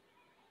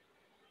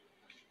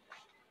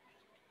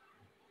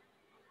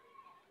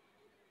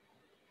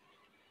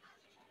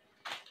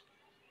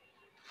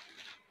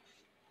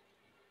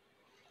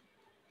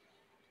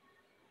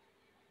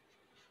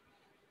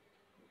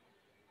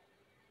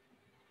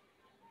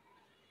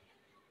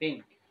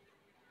 পিঙ্ক,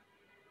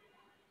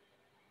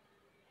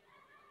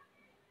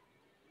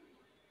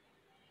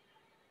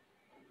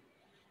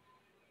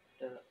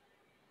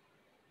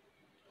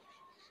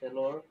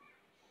 সালোয়ার,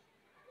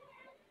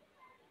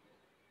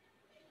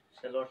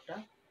 সালোয়ারটা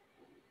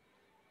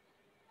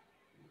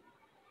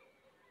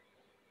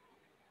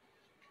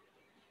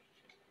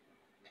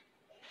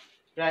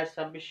প্রায়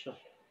 2600,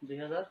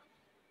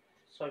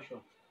 2600,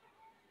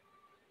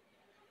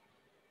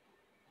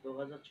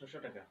 2600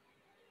 টাকা।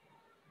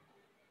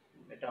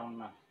 এটা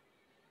ওড়না,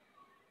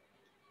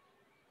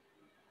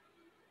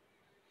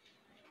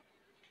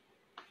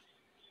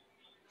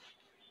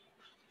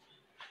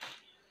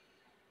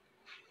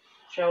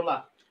 শ্যাওলা,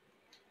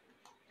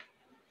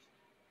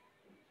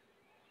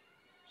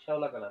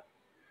 শ্যাওলা কালার।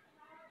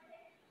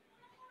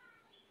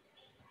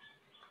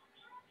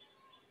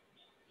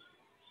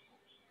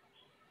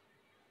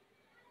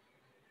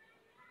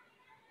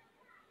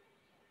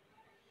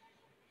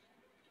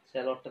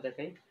 সালোয়ারটা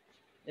দেখাই,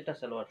 এটা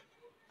সালোয়ার,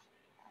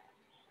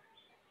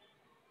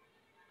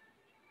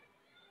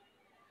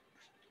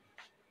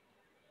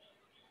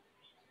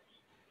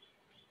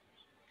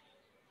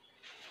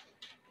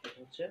 এটা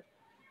হচ্ছে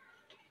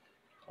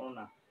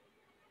ওড়না।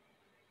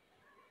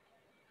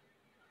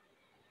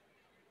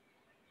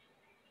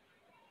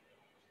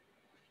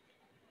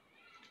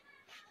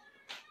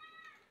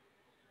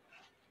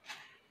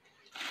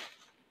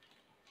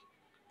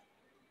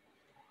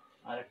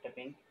 আর একটা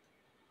পিঙ্ক,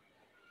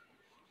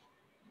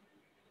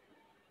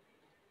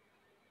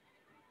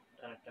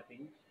 আর একটা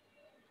পিঙ্ক,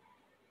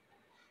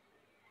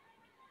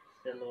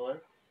 সালোয়ার,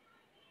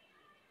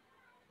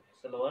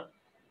 সালোয়ার,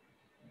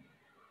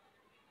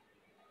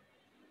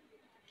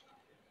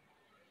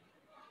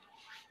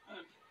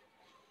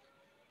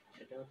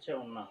 এটা হচ্ছে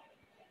ওড়না।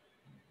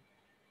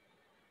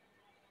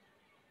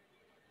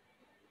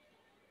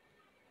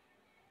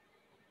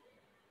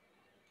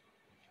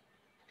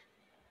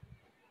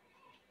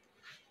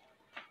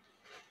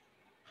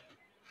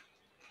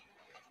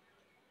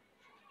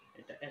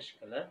 এটা অ্যাশ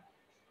কালার,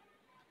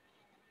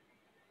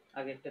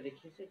 আগে একটা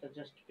দেখিয়েছি, এটা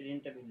জাস্ট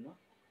প্রিন্টটা ভিন্ন,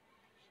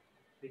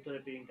 ভিতরে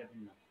প্রিন্টটা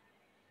ভিন্ন।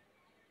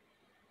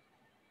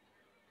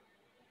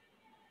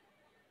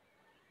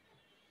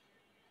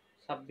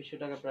 2600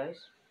 টাকা প্রাইস।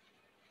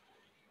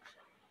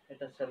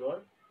 এটা সালোয়ার,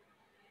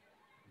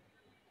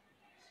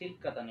 সিল্ক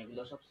কাতান,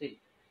 এগুলো সব সিল্ক,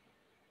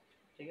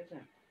 ঠিক আছে।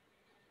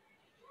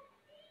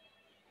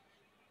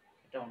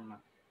 এটা ওড়না,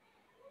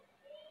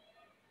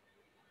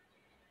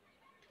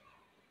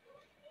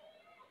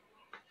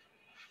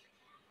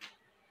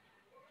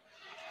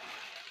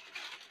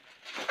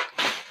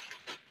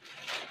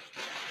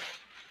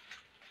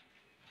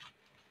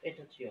 এটা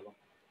হচ্ছে ইয়েলো,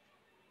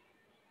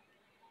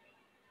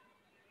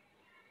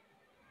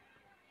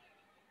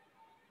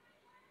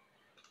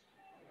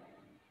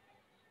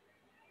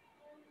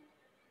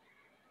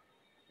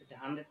 এটা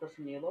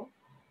 100% ইয়েলো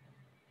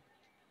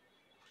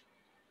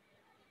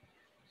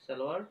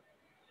সালোয়ার।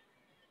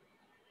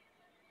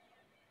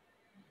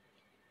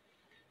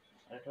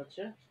 আর এটা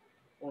হচ্ছে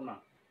ওড়না,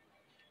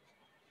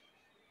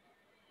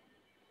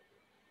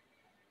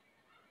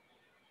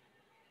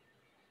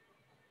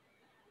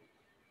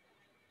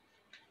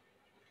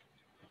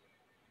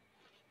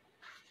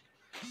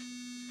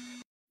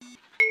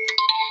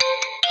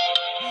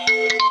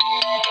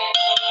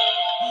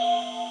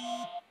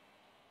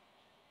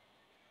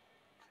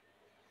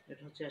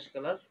 এটা হচ্ছে অ্যাশ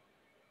কালার।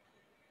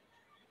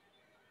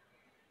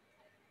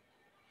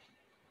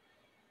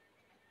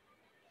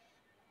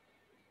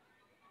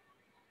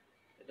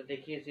 এটা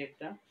দেখিয়েছি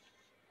একটা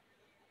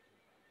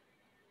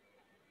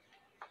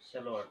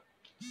সালোয়ার,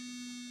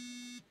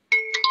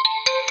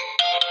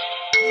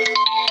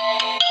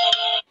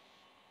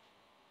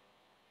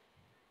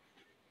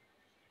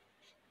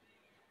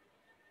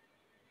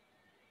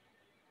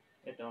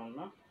 এটা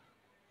ওড়না।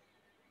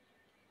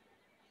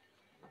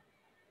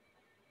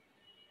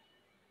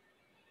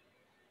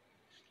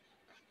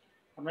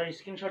 আপনার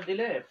স্ক্রিনশট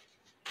দিলে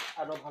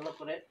আরো ভালো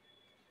করে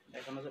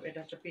দেখানো যাবে।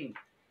 এটা হচ্ছে পিঙ্ক,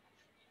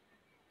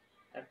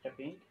 একটা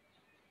পিঙ্ক,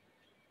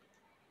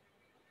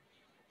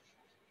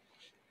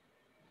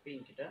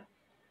 পিঙ্ক এটা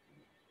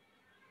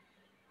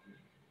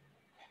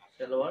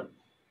সালোয়ার,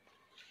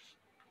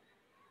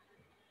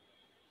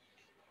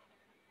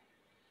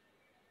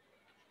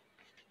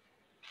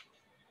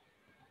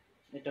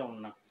 এটা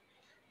ওড়না।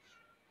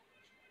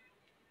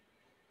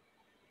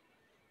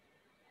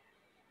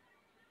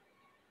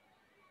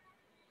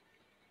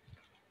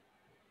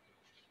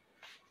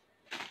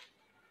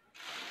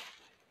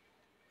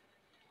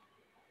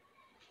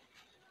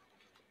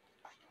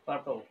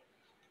 পার্পল,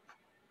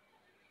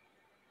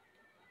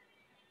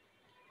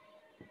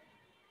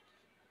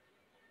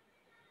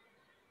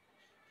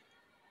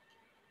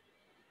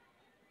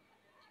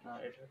 আর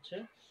এটা হচ্ছে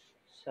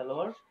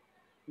সালোয়ার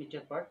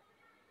নিচের পার্ট,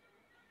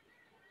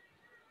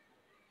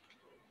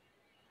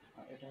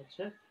 আর এটা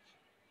হচ্ছে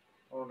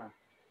ওড়না।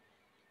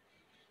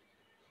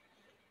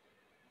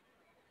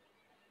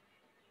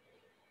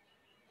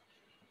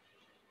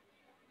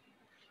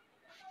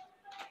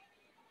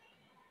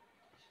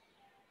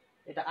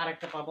 এটা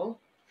আরেকটা পাবল,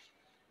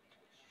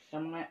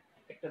 তার মানে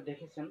একটা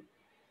দেখেছেন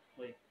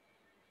ওই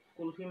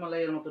কুলফি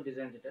মালাইয়ের মতো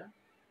ডিজাইন, যেটা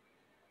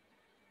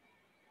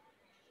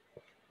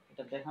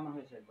এটা দেখানো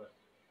হয়েছে একবার।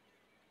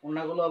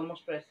 ওড়নাগুলো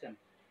অলমোস্ট প্রায় সেম,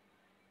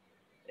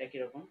 একই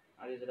রকম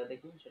আগে যেটা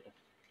দেখুন সেটা।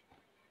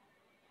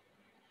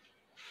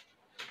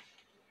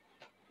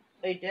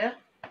 এইটা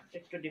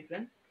একটু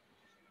ডিফারেন্ট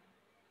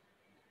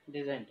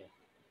ডিজাইনটা,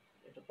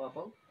 এটা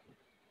পাবল,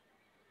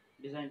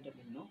 ডিজাইনটা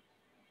ভিন্ন।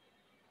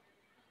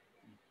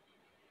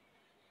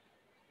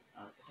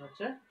 আর এটা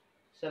হচ্ছে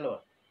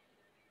সালোয়ার,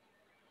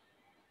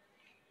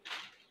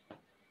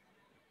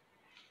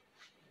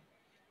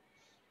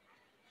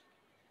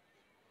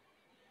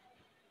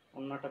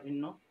 ওড়নাটা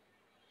ভিন্ন।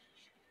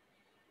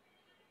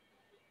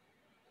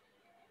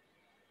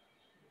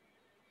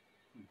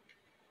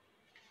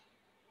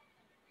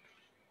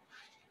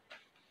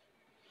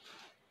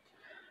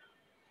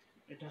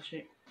 এটা হচ্ছে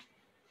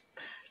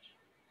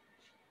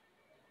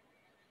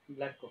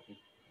ব্ল্যাক কফি,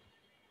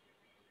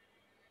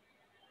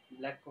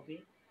 ব্ল্যাক কফি,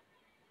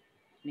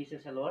 নিচে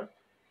সালোয়ার,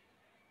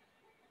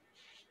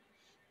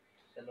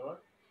 সালোয়ার।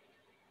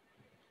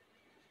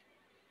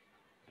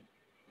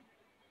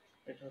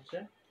 এটা হচ্ছে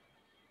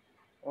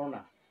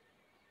ওড়না।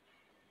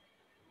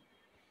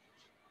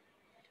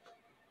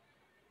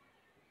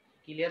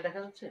 ক্লিয়ার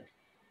দেখা যাচ্ছে?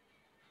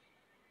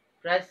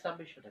 প্রাইস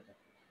 2600 টাকা,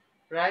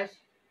 প্রাইস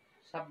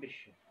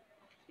 2600।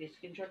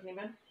 স্ক্রিনশট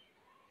নেবেন,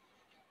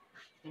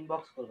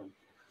 ইনবক্স করবেন।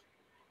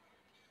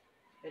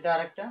 এটা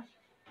আরেকটা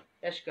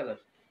ash colour,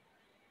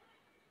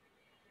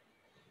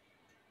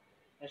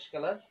 ash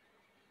colour,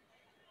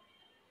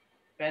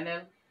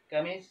 panel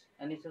kameez,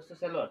 আর নিচে হচ্ছে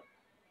সালোয়ার,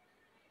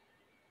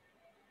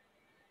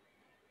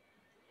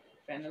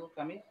 প্যানেল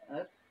কামিজ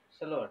আর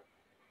সালোয়ার।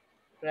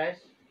 প্রাইস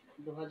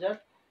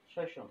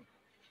 2600।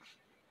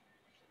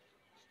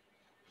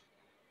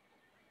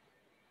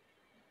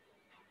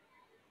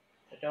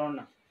 এটা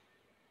ওড়না,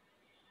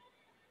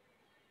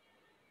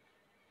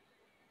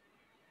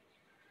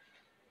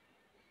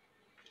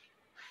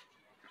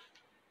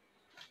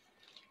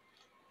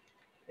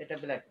 এটা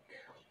ব্ল্যাক,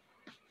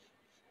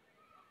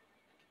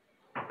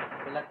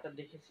 ব্ল্যাকটা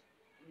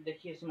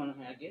দেখিয়েছি মনে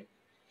হয় আগে,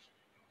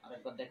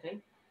 আরেকবার দেখাই।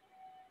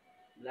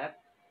 ব্ল্যাক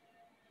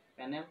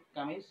প্যানেল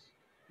কামিজ,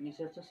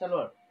 নিচে হচ্ছে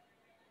salwar.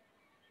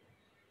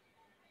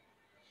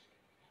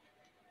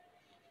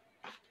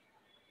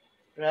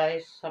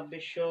 Price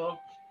 2600,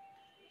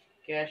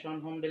 cash on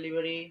home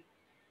delivery.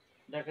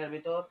 ঢাকার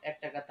ভিতর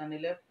একটা কাতান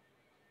নিলে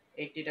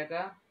 80 টাকা,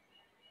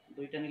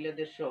 দুইটা নিলে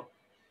 150।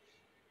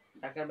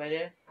 ঢাকার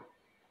বাইরে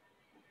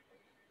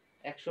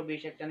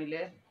 120 একটা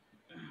নিলে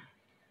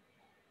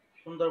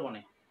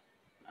সুন্দরবনে,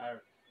 আর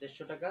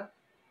 150 টাকা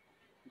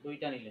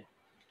দুইটা নিলে।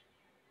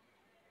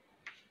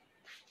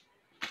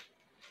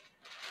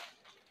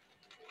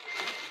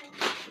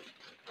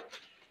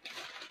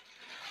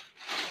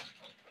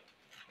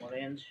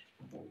 অরেঞ্জ,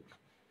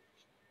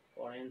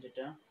 অরেঞ্জ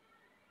এটা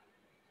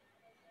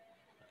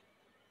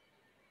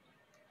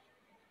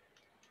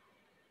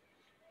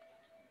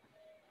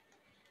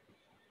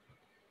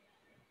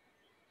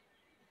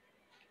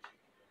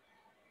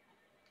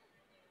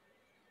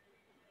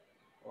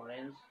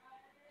অরেঞ্জ,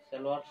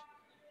 সালোয়ার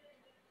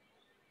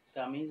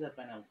কামিজ আর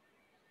প্যানেল।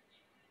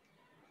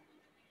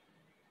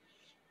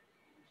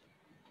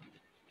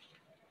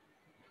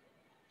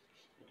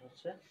 এটা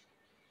হচ্ছে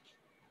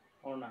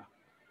ওড়না।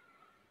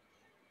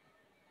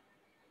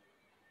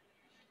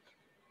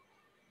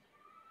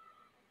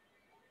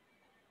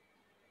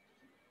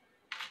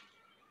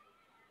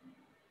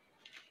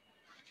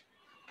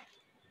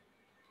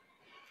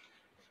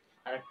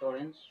 আরেকটা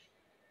অরেঞ্জ,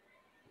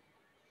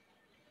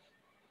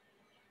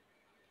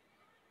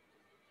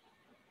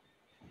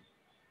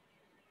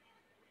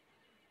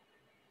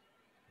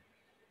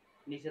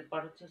 নিচের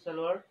পার্ট হচ্ছে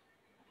সালোয়ার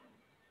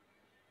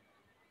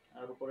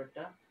আর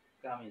উপরেরটা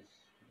কামিজ।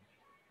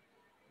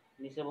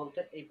 নিচে বলতে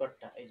এই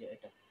পার্টটা, এই যে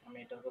এটা, আমি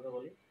এটার কথা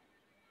বলি,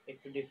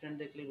 একটু ডিফারেন্ট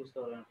দেখলেই বুঝতে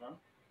পারবেন। কারণ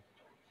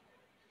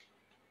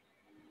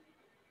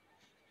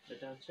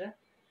এটা হচ্ছে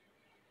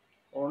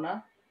ওড়না,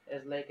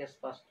 as like as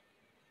past।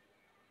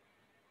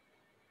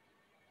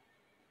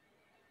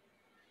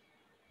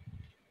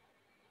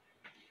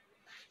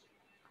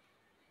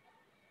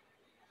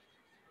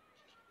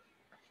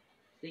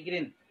 Sea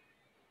green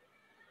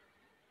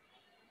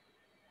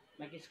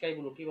নাকি স্কাই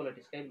ব্লু, কি বলে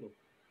এটা? স্কাই ব্লু,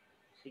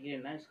 সি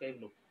গ্রিন না স্কাই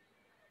ব্লু।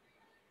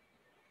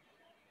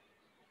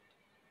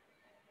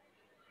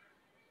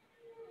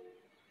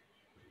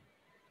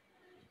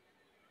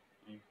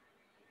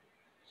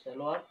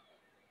 সালোয়ার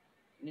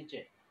নিচে,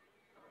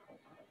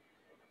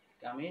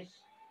 কামিজ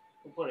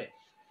উপরে।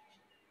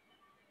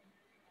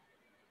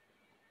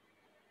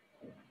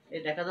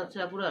 এই দেখা যাচ্ছে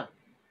আপুরা?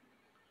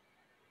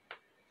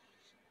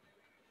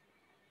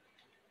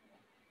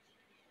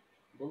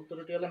 ভুল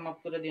ত্রুটি হলে মাফ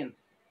করে দিন।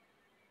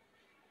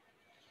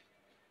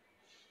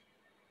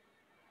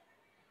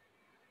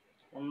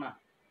 ওড়না,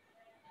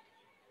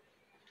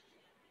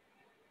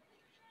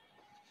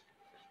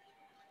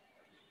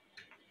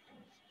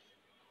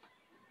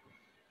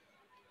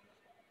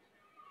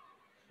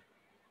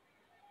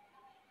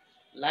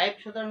 লাইভ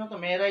সাধারণত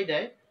মেয়েরাই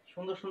দেয়,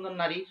 সুন্দর সুন্দর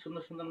নারী,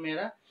 সুন্দর সুন্দর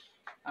মেয়েরা।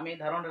 আমি এই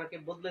ধারণাটাকে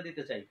বদলে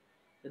দিতে চাই,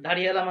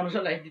 দাড়িওয়ালা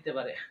মানুষও লাইভ দিতে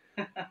পারে।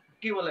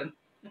 কি বলেন?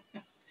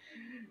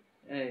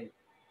 এই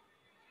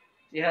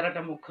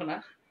চেহারাটা মুখ্য না।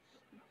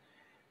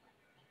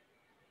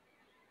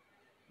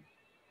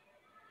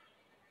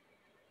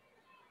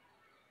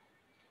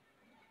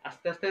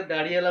 আস্তে আস্তে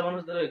দাড়িওয়ালা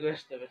মানুষদের এগিয়ে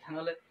আসতে হবে,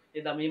 তাহলে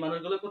এই দামি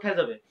মানুষগুলো কোথায়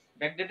যাবে?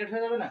 ব্যাকডেটেড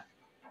হয়ে যাবে না?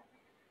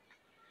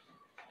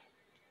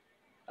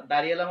 আর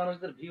দাড়িওয়ালা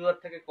মানুষদের ভিউয়ার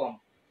থেকে কম।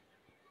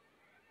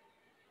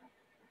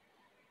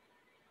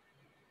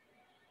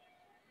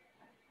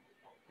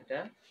 এটা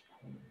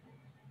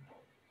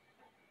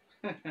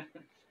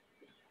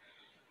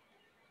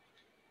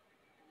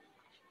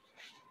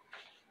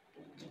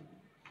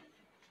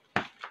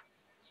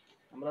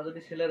আমরা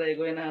যদি ছেলেরা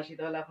এগোয় না আসি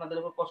তাহলে আপনাদের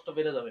উপর কষ্ট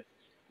বেড়ে যাবে।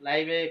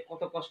 লাইভে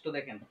কত কষ্ট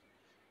দেখেন,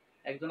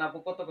 একজন আপু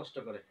কত কষ্ট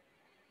করে।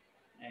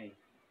 এই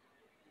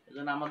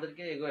এজন্য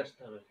আমাদেরকে এগোয়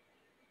আসতে হবে,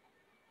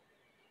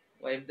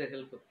 ওয়াইফদের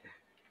হেল্প করতে।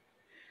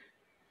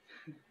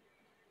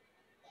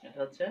 এটা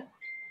হচ্ছে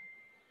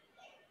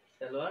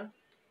সালোয়ার,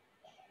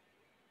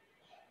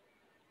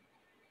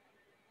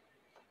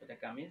 এটা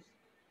কামিজ।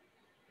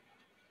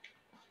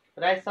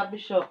 প্রাইস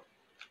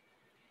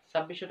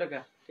 2600 টাকা,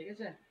 ঠিক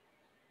আছে।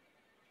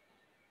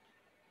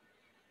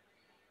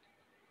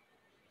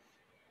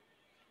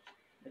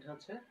 এটা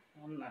হচ্ছে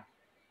ওড়না,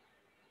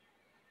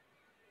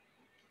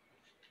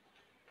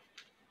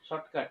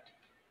 শর্টকাট।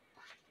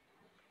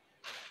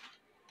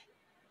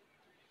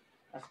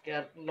 আজকে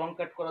আর লং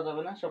কাট করা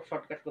যাবে না, সব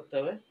শর্টকাট করতে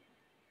হবে।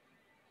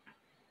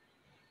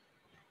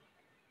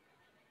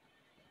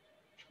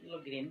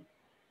 গ্রিন,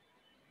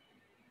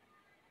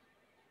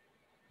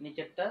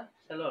 নিচেরটা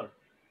সালোয়ার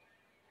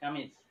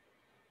কামিজ,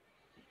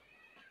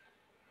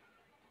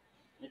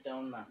 এটা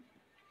ওড়না।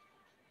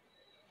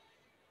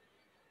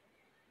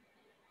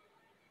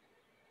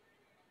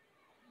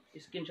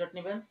 স্ক্রিনশট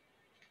নেবেন,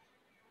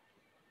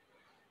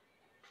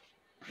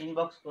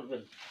 ইনবক্স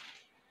করবেন।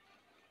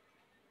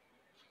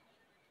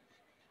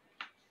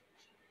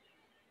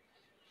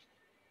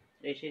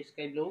 এই সেই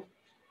স্কাই ব্লু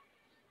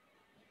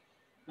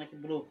নাকি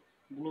ব্লু,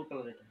 ব্লু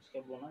কালার। এটা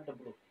স্কাই ব্লু না, এটা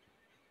ব্লু,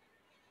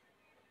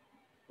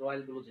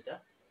 রয়্যাল ব্লু যেটা,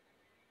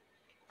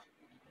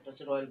 এটা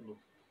হচ্ছে রয়্যাল ব্লু।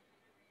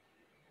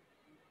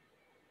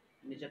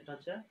 নিচেরটা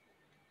হচ্ছে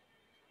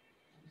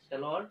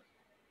সালোয়ার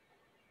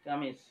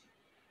কামিজ।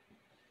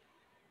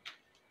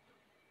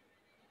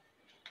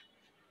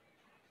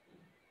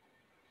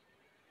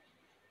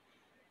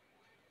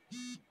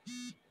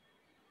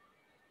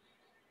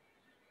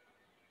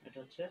 এটা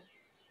হচ্ছে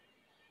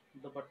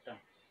দোপাট্টা।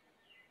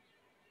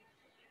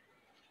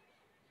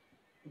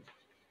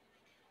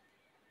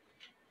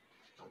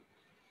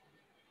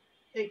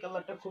 এই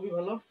কালারটা খুবই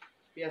ভালো,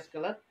 পেঁয়াজ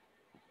কালার।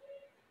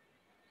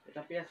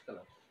 এটা পেঁয়াজ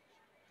কালার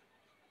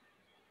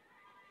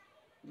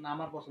না,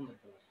 আমার পছন্দের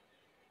কালার।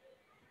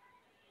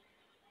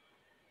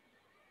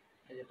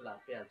 এই যে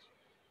পেঁয়াজ।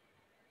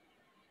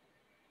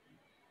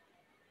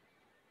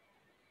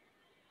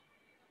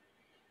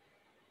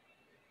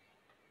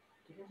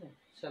 ঠিক আছে,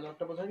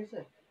 সালোয়ারটা বোঝা গেছে।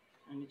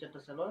 নিচেরটা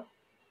সালোয়ার,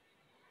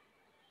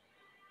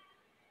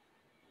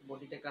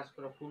 বডিতে কাজ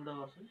করা ফুল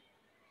দেওয়া আছে।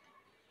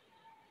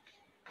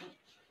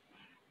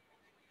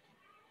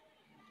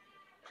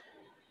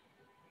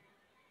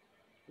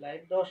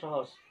 লাইট দেওয়া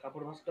সহজ,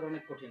 কাপড় ভাঁজ করা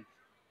অনেক কঠিন।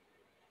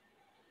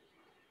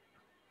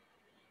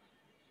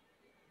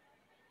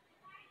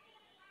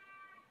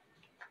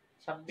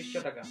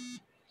 টাকা।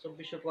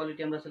 2400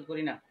 কোয়ালিটি আমরা সেল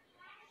করি না,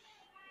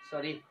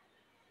 সরি।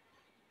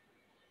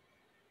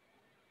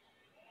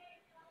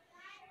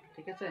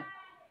 ঠিক আছে,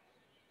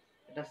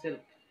 এটা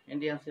সিল্ক,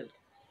 ইন্ডিয়ান সিল্ক।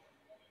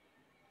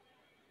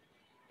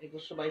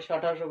 2100, 2200,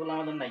 1800 গুলো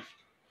আমাদের নাই।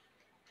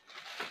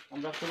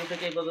 আমরা শুরু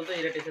থেকে এই পর্যন্ত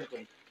এই রেটে সেল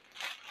করি।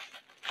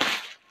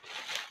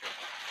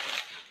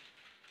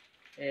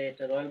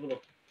 এটা royal blue.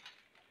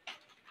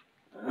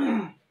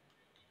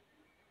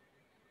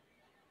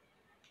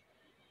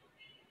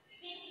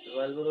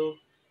 Royal blue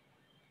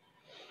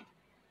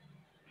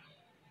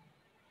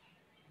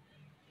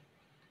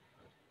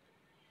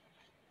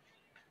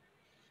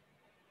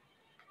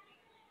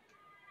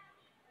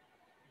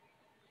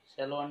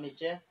salwar,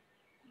 নিচে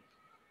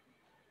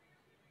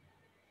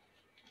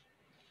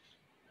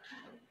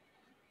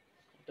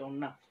এটা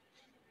ওড়না।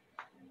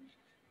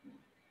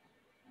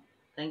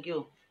 Thank you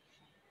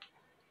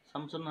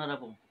Shamsun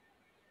হারাপু,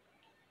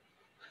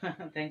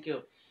 thank you.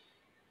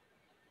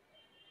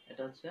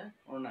 এটা হচ্ছে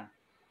ওড়না।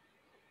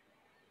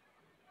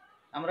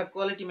 আমরা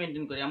কোয়ালিটি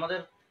মেনটেন করি। আমাদের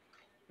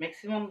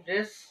ম্যাক্সিমাম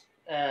ড্রেস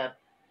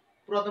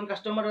পুরাতন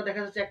কাস্টমাররা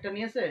দেখা যাচ্ছে একটা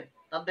নিয়েছে,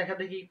 তার দেখা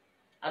দেখি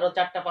আরো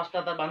 4টা 5টা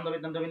তার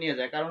বান্ধবী নিয়ে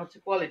যায়, কারণ হচ্ছে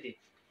কোয়ালিটি।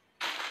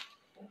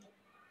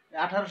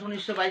 1800,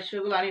 1900, 2200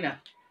 এগুলো আনি না,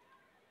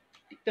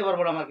 টিকতে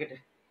পারবো না মার্কেটে।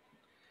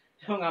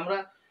 এবং আমরা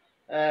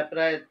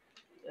প্রায়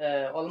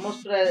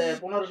অলমোস্ট প্রায়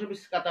 1500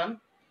 পিস কাতান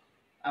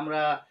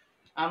আমরা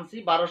আনছি,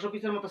 1200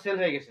 পিসের মতো সেল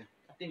হয়ে গেছে,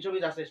 300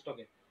 পিস আছে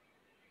স্টকে।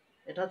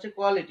 এটা হচ্ছে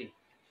কোয়ালিটি।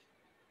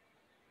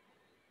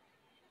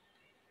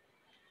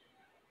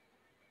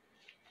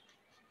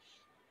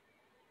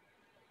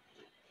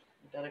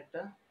 এটার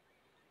একটা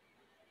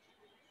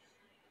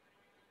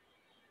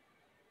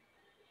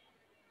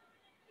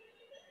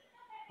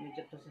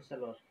নিচেরটা হচ্ছে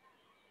সালোয়ার।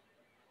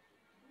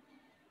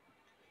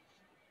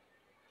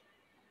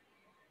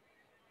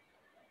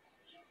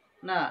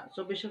 না,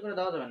 2400 করে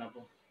দেওয়া যাবে না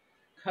আপু,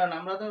 কারণ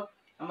আমরা তো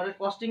আমাদের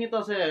কস্টিংই তো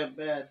আছে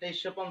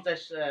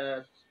 2350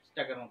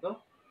 টাকার মতো।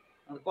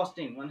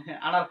 কস্টিং মানে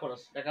আনার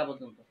খরচ টাকা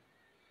পর্যন্ত।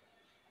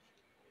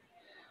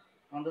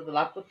 আমাদের তো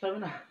লাভ করতে হবে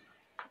না,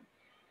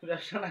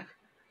 ব্যবসা না,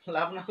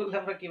 লাভ না করলে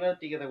আমরা কিভাবে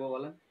টিকে থাকবো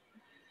বলেন।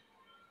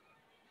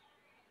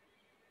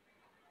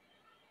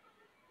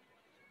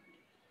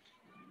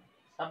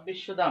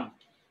 দাম।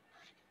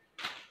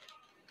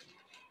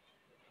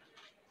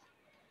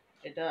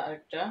 এটা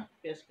আরেকটা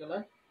পেস্ট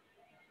কালার।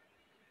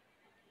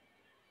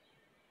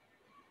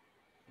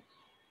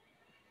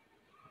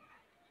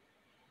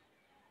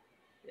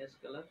 পেস্ট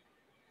কালার,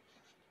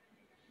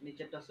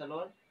 নিচেরটা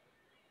সালোয়ার।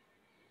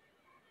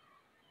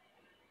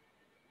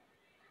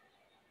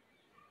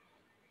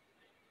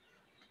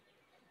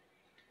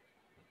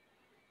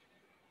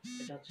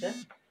 এটা হচ্ছে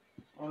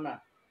ওড়না।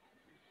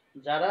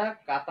 যারা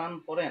কাতান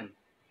পরেন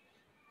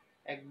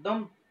একদম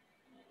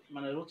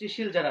মানে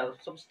রুচিশীল, যারা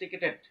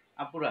সফিস্টিকেটেড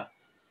আপুরা,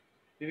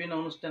 বিভিন্ন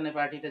অনুষ্ঠানে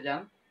পার্টিতে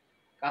যান,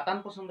 কাতান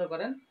পছন্দ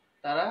করেন,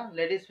 তারা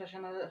লেডিস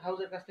ফ্যাশন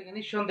হাউসের কাছ থেকে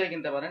নিঃসন্দেহে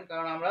কিনতে পারেন।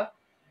 কারণ আমরা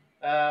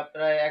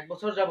প্রায় 1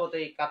 বছর যাবত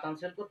এই কাতান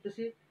সেল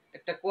করতেছি,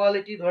 একটা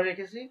কোয়ালিটি ধরে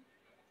রেখেছি।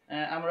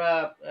 আমরা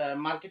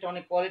মার্কেটে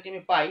অনেক কোয়ালিটি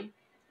আমি পাই,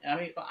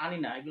 আমি আনি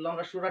না এগুলো,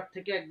 আমরা সুরাট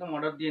থেকে একদম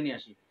অর্ডার দিয়ে নিয়ে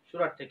আসি।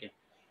 সুরাট থেকে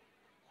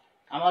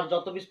আমার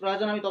যত পিস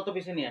প্রয়োজন আমি তত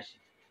পিসে নিয়ে আসি।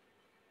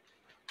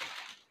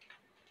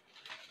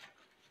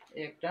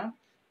 একটা,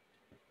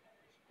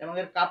 এবং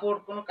এর কাপড়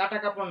কোনো কাটা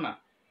কাপড় না,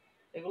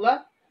 এগুলা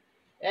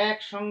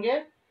একসঙ্গে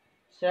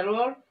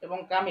সালোয়ার এবং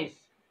কামিজ।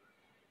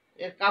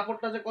 এর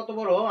কাপড়টা যে কত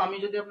বড়, আমি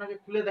যদি আপনাকে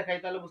খুলে দেখাই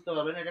তাহলে বুঝতে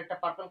পারবেন। এটা একটা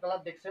পার্পল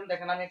কালার দেখছেন,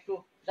 দেখেন আমি একটু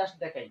জাস্ট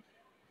দেখাই,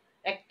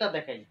 একটা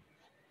দেখাই।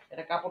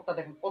 এটা কাপড়টা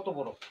দেখেন কত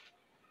বড়,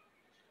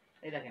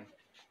 এই দেখেন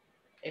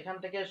এখান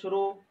থেকে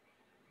শুরু,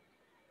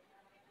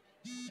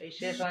 এই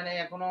শেষ হয় নাই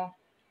এখনো,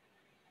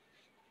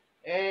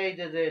 এই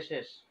যে যে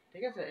শেষ।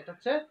 ঠিক আছে, এটা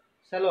হচ্ছে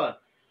সালোয়ার।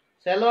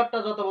 সালোয়ারটা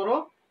যত বড়,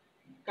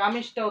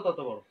 কামিজটাও তত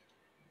বড়,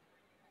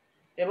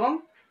 এবং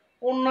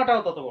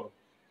ওড়নাটাও তত বড়।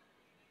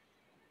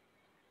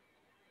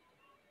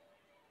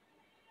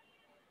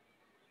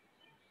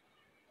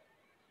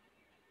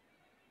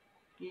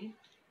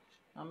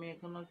 আমি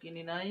এখনো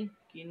কিনি নাই,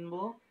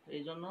 কিনবো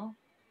এই জন্য।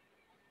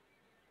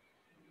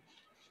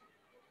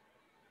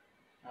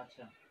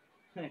 আচ্ছা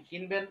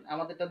কিনবেন,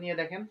 আমাদেরটা নিয়ে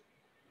দেখেন,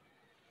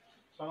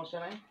 সমস্যা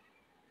নাই।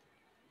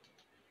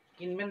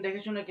 কিনবেন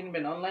দেখে শুনে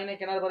কিনবেন। অনলাইনে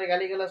কেনার পরে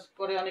গালিগালাজ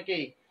করে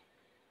অনেকেই,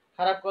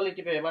 খারাপ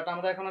কোয়ালিটি পেয়ে, বাট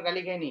আমরা এখনো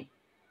গালি খাইনি,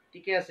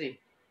 টিকে আছি।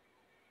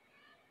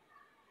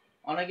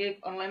 অনেকে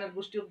অনলাইনের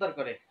গোষ্ঠী উদ্ধার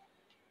করে।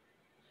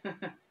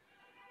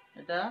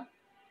 এটা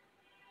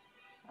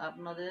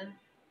আপনাদের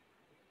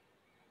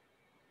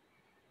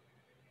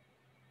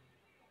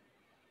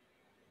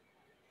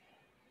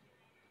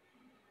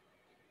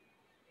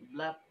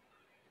ব্ল্যাক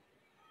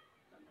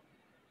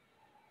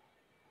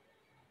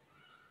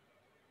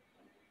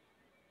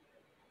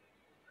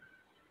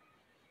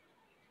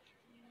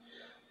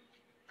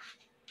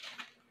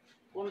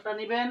কোনটা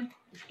নেবেন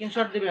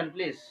স্ক্রিনশট দিবেন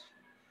প্লিজ।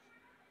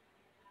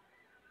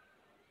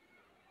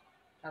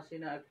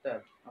 হাসিনা আক্তার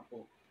আপু,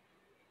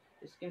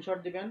 স্ক্রিনশট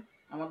দিবেন।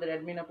 আমাদের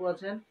অ্যাডমিন আপু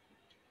আছেন,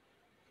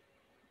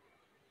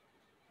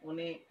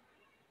 উনি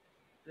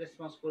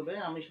রেসপন্স করবে।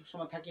 আমি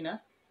সবসময় থাকি না,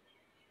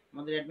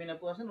 আমাদের অ্যাডমিন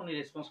আপু আছেন, উনি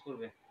রেসপন্স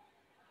করবে।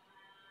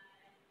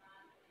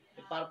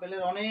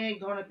 পার্পেলের অনেক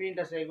ধরনের প্রিন্ট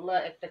আছে, এগুলা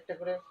একটা একটা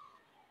করে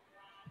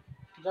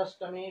জাস্ট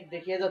আমি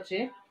দেখিয়ে যাচ্ছি,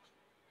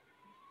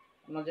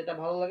 আপনার যেটা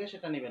ভালো লাগে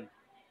সেটা নেবেন।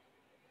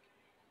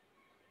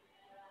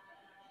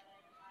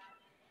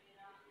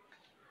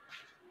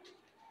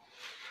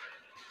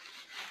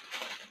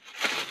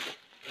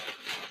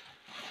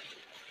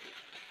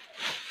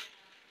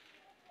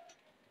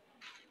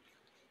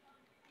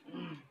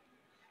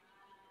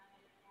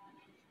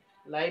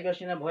 লাইভ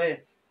আসি না ভয়ে,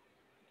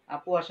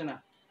 আপু আসে না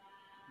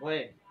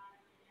ভয়ে,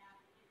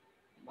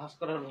 ভাস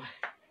করার ভয়।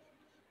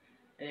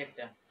 এই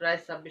একটা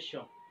প্রাইস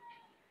 2600,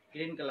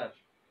 গ্রিন কালার,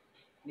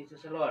 নিচে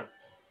সালোয়ার,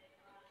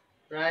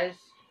 প্রাইস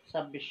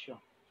 2600।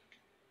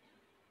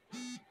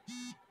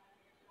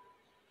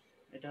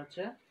 এটা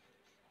হচ্ছে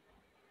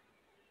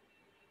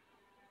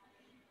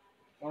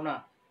ওড়না।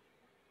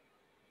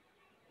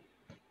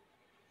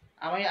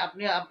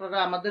 আপনারা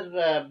আমাদের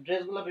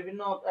ড্রেসগুলো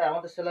বিভিন্ন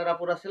আমাদের সেলার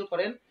আপুরা সেল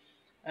করেন,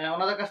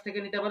 ওনাদের কাছ থেকে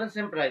নিতে পারেন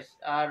সেম প্রাইস।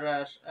 আর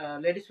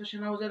লেডিস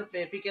ফ্যাশন হাউসের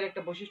পিকের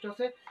একটা বৈশিষ্ট্য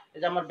আছে, এই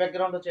যে আমার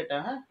ব্যাকগ্রাউন্ড হচ্ছে এটা,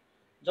 হ্যাঁ,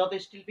 যত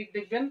স্টিল পিক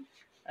দেখবেন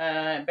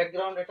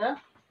ব্যাকগ্রাউন্ড এটা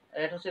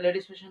হচ্ছে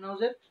লেডিস ফ্যাশন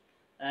হাউসের।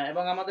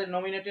 এবং আমাদের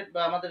নমিনেটেড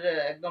বা আমাদের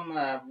একদম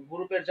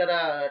গ্রুপের যারা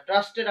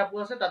ট্রাস্টেড আপু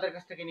আছে তাদের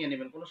কাছ থেকে নিয়ে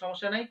নেবেন, কোনো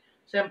সমস্যা নাই,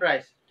 সেম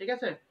প্রাইস, ঠিক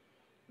আছে?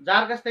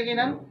 যার কাছ থেকে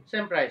নেন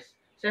সেম প্রাইস,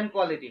 সেম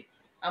কোয়ালিটি।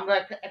 আমরা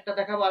একটা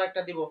দেখাবো আর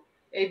একটা দিব,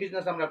 এই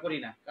বিজনেস আমরা করি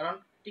না, কারণ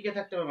টিকে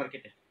থাকতে হবে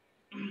মার্কেটে।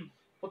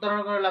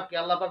 প্রতারণা করে লাভ কি?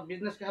 আল্লাহ পাক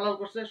বিজনেসকে হালাল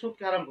করছে,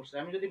 সুদকে হারাম করছে।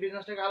 আমি যদি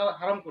বিজনেসটাকে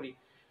হারাম করি,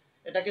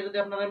 এটাকে যদি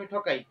আপনারা আমি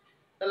ঠকাই,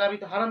 তাহলে আমি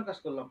তো হারাম কাজ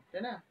করলাম,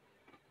 তাই না?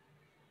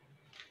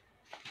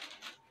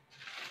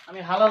 আমি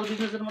হালাল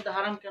বিজনেসের মধ্যে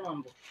হারাম কেন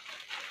আনবো?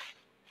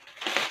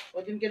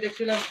 ওই দিনকে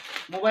দেখছিলাম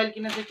মোবাইল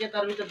কিনে থেকে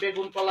তার ভিতরে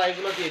বেগুন, কলা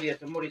এগুলো দিয়ে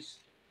দিয়েছে, মরিচ।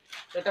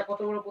 এটা কত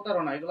বড়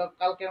প্রতারণা! এগুলো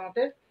কালকে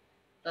আমাদের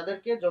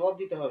তাদেরকে জবাব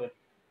দিতে হবে,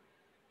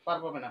 পার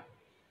পাবে না।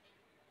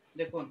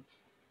 দেখুন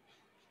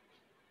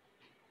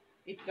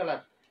ইট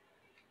কালার,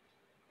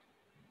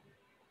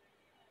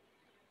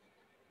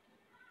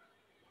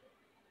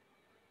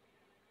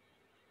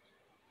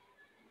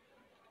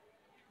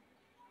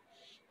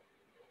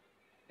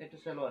 এটা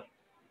সালোয়ার,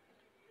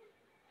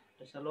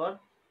 এটা সালোয়ার।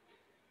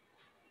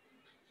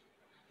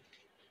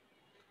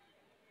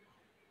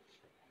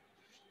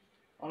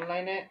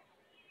 অনলাইনে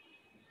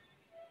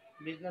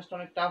বিজনেসটা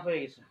অনেক টাফ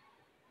হয়ে গেছে।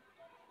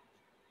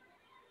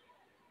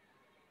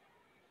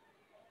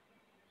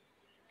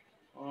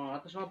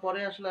 এত সময়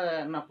পরে আসলে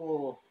নাপু,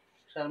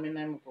 শারমিন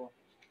নাইম আপু,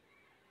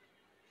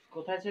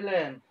 কোথায়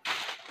ছিলেন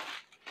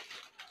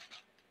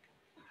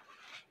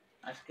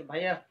আজকে?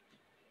 ভাইয়া,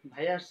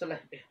 ভাইয়া আসছে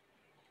লাইফে।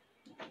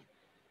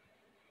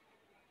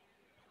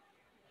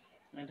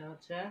 এটা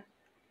হচ্ছে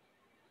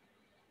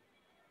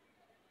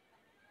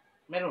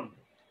মেরুন,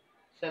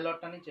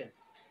 সালোয়ারটা নিচে,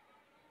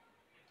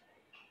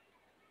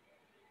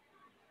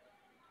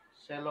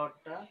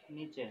 সালোয়ারটা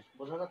নিচে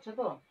বোঝা যাচ্ছে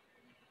তো?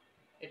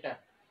 এটা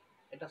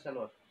এটা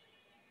সালোয়ার,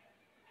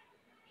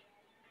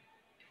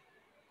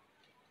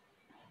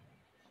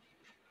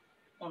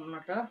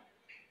 অন্যটা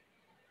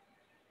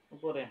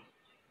উপরে।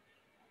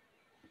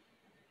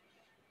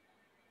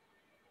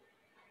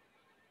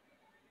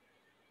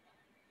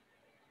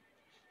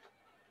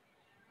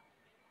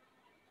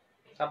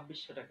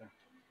 $2600,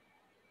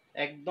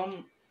 একদম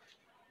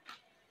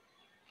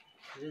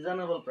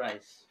reasonable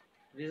price,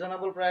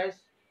 reasonable price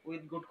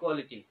with good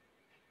quality,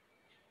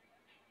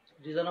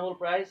 reasonable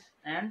price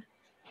and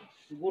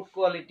good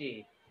quality.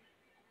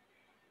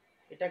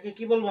 এটাকে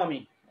কি বলবো আমি?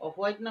 অফ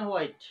হোয়াইট না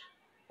white?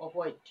 Off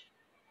white,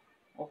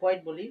 off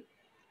white বলি।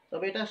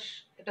 তবে এটা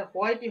এটা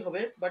হোয়াইটই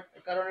হবে, বাট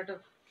কারণ এটা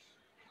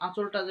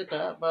আঁচলটা যেটা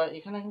বা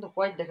এখানে কিন্তু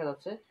হোয়াইট দেখা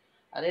যাচ্ছে,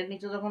 আর এর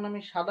নিচে যখন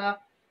আমি সাদা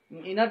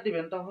ইনার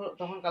দিবেন তখন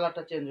তখন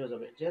কালারটা চেঞ্জ হয়ে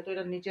যাবে। যেহেতু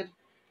এটা নিচের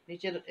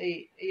নিচের এই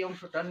এই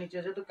অংশটা নিচে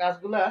যেহেতু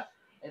কাজগুলা,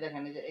 এই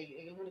দেখেন এই যে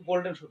এগুলো কিন্তু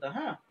গোল্ডেন সুতা,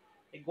 হ্যাঁ,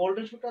 এই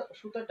গোল্ডেন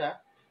সুতাটা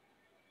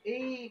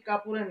এই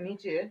কাপড়ের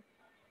নিচে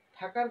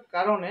থাকার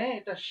কারণে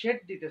এটা শেড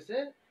দিতেছে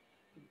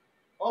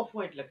অফ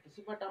হোয়াইট লাগতেছে,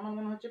 বাট আমার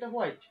মনে হচ্ছে এটা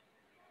হোয়াইট,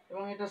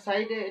 এবং এটা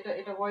সাইডে এটা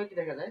এটা হোয়াইট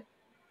দেখা যায়।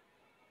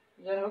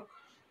 যাই হোক,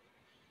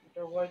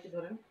 এটা হোয়াইট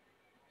ধরেন,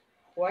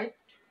 হোয়াইট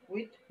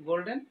উইথ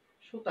গোল্ডেন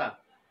সুতা,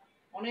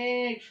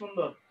 অনেক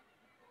সুন্দর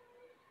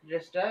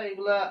ড্রেসটা।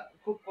 এগুলা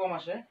খুব কম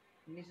আসে।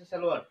 নিচে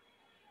সালোয়ার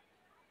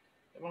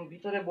এবং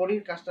ভিতরে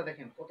বডির কাজটা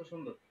দেখেন কত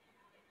সুন্দর,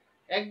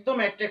 একদম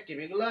অ্যাট্রাকটিভ।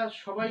 এগুলা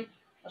সবাই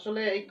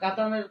আসলে এই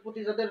কাতানের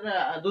প্রতি যাদের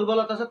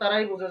দুর্বলতা আছে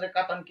তারাই বোঝে যে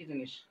কাতান কি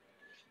জিনিস।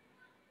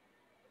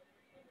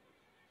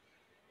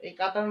 এই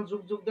কাতান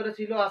যুগ যুগ ধরে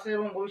ছিল, আছে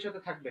এবং ভবিষ্যতে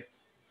থাকবে,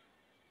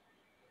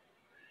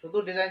 শুধু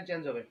ডিজাইন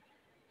চেঞ্জ হবে।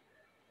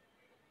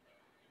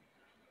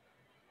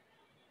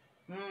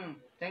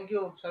 থ্যাংক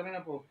ইউ শারমিন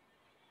আপু।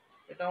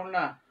 এটা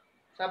ওড়না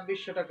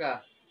 2600 টাকা।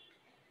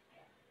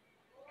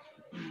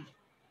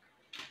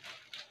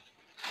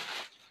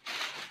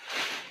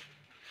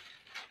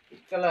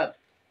 ইট কালার,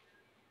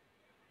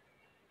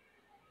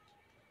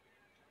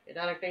 এটা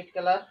আরেকটা ইট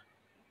কালার।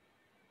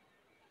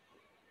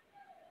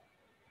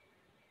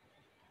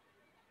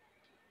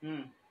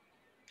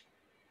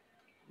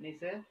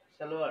 নিচে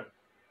সালোয়ার,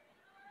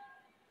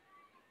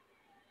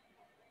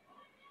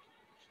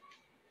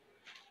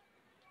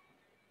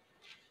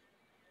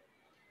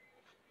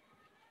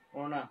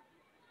 ওড়না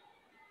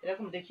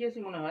এরকম দেখিয়েছি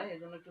মনে হয়, এই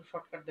জন্য একটু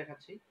শর্টকাট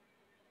দেখাচ্ছি।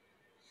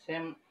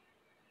 সেম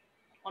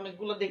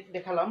অনেকগুলো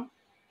দেখালাম,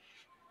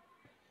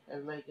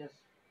 as like as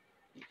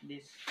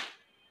this।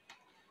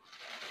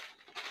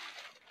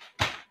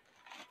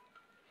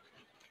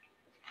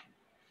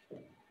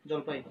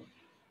 জলপাই,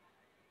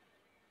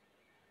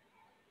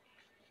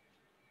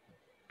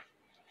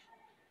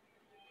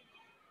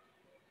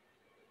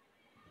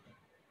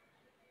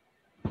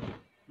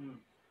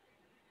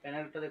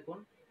 প্যানেলটা দেখুন,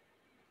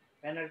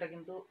 প্যানেলটা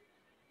কিন্তু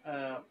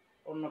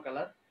অন্য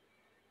কালার,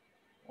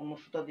 অন্য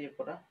সুতা দিয়ে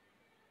করা।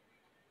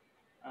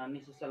 আর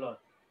নিচে সালোয়ার,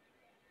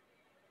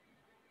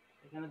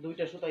 এখানে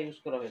দুইটা সুতা ইউজ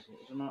করা হয়েছে,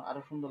 এজন্য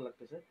আরো সুন্দর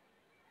লাগতেছে।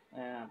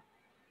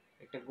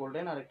 একটা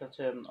গোল্ডেন আর একটা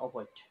হচ্ছে অফ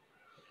হোয়াইট,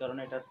 কারণ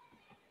এটার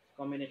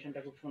কম্বিনেশনটা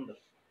খুব সুন্দর।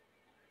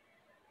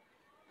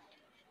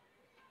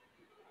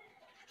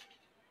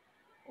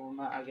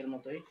 ওড়না আগের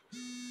মতোই,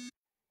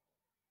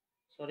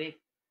 সরি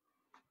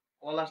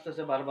কল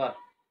আসতেছে বারবার।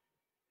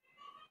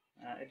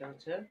 এটা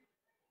হচ্ছে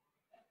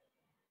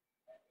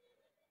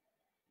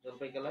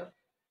জলপাই কালার,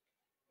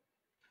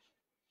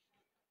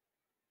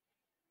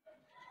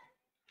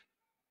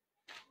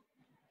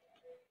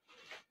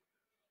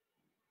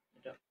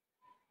 এটা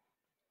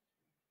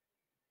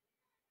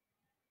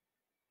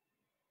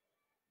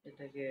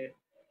এটাকে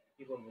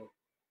কি বলবো,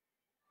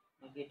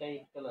 নাকি এটাই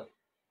কালার?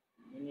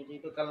 নিজেই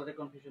তো কালারে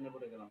কনফিউশনে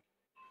পড়ে গেলাম।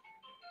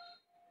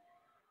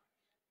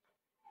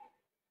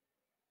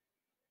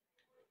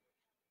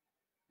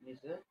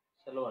 নিচে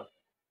সালোয়ার।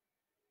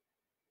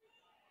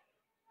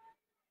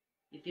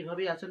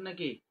 ইতিভাবি আছেন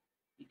নাকি?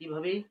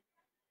 ইতিভাবি,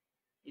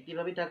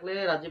 ইতিভাবি থাকলে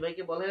রাজীব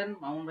ভাইকে বলেন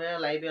মামুন ভাইয়া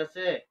লাইভে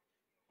আছে,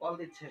 কল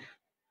দিচ্ছে।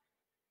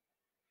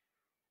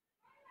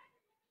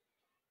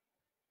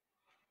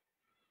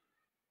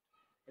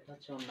 এটা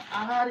হচ্ছে অন্য।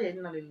 আরে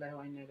ইন্না লিল্লাহি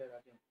ওয়া ইন্না ইলাইহি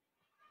রাজিউন,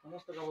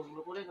 সমস্ত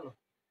কাপড়গুলো পড়ে গেল,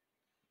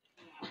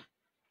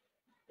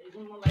 এই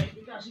জন্য লাইভ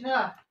দিতে আসি না।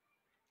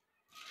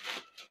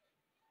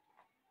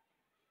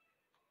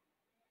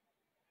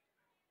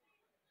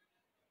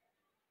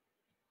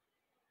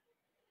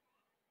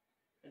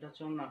 এটা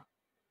হচ্ছে অন্য।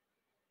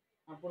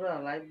 পুরা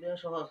লাইভ দেওয়া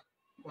সহজ,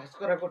 ভাজ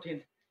করা কঠিন,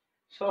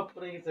 সব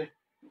পড়ে গেছে।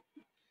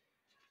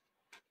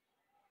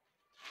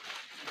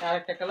 আর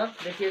একটা কালার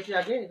দেখিয়েছি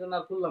আগে, এই জন্য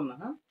আর খুললাম না।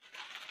 হ্যাঁ,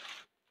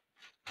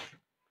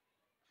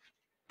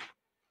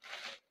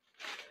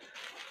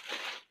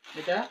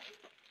 এটা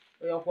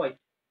ওই off white,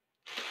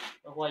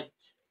 off white,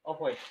 off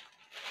white,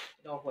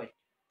 এটা অফ হোয়াইট,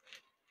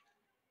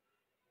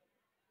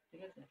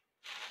 ঠিক আছে।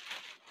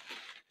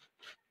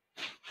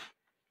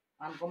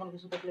 আনকমন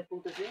কিছু থাকলে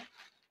খুলতেছি।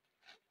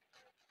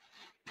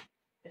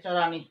 এটা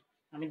রানী,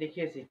 আমি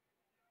দেখিয়েছি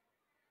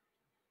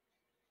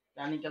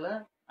রানী কালার,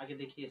 আগে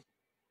দেখিয়েছি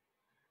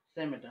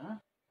সেম এটা। হ্যাঁ,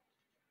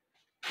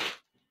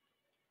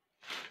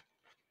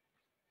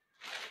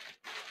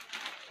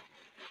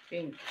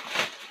 পিঙ্ক,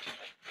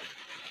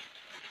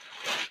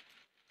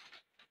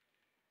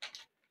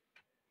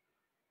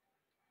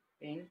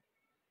 পিঙ্ক,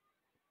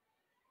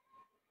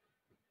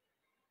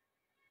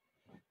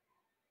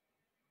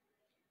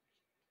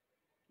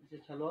 নিচে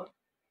সালোয়ার।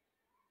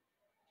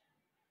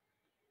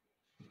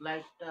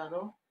 লাইটটা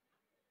আরো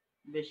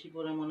বেশি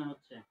করে মনে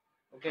হচ্ছে।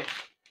 ওকে,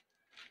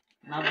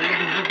 না বললে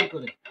বুঝবো কি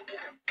করে,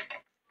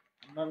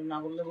 আপনার না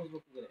বললে বুঝবো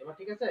কি করে। এবার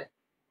ঠিক আছে,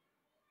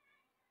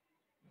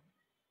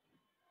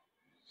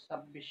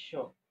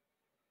 2600,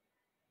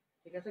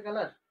 ঠিক আছে।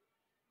 কালার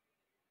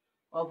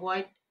অফ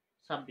হোয়াইট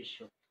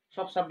 2600,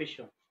 সব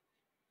 2600,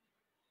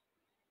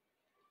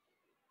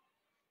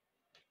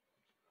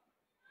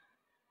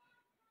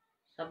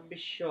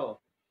 2600।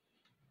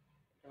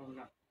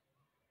 না,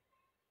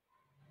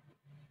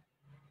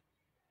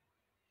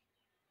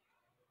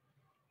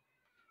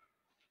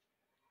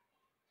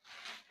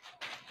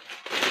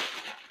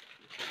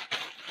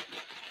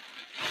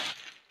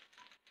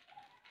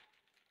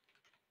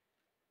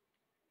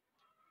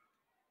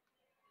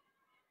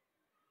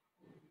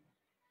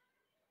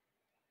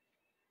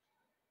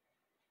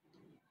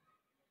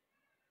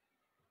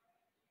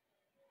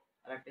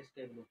 আর একটা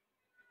স্কাই ব্লু।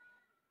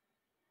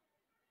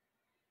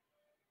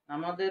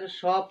 আমাদের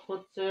শপ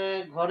হচ্ছে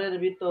ঘরের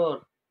ভিতর।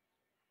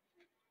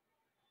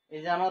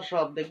 এই যে আমার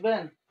শপ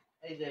দেখবেন,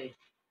 এই যে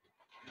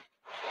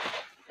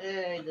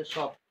এই যে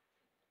শপ,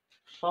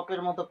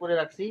 শপের মতো করে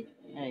রাখছি।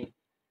 এই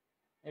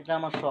এটা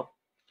আমার শপ,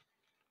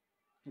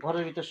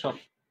 ঘরের ভিতর শপ।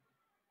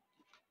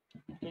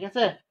 ঠিক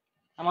আছে,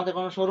 আমাদের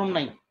কোনো শোরুম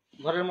নাই,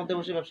 ঘরের মধ্যে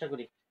বসে ব্যবসা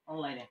করি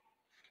অনলাইনে।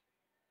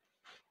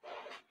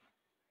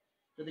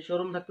 যদি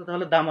শোরুম থাকতো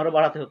তাহলে দাম আরো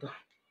বাড়াতে হতো।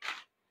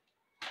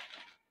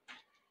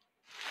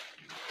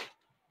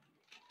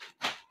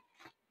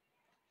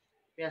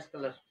 পেঁয়াজ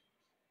কালার,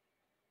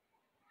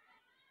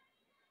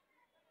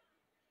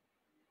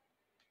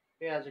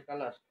 পেঁয়াজ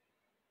কালার।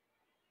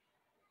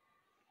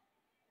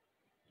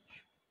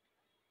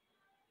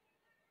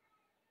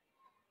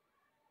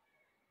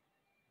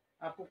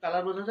 আপু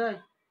কালার বোঝা যায়?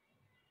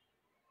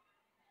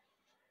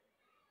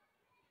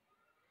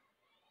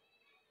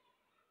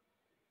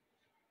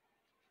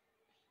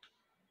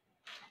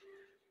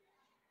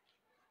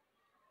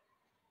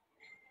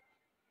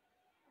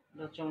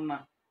 না,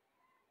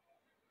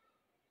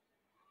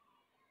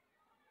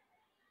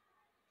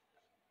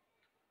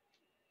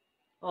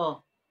 ও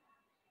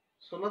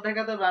 16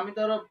 দেখাতে হবে। আমি তো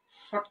আরো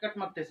শর্টকাট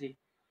মারতেছি,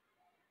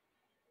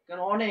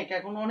 কারণ অনেক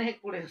এখন অনেক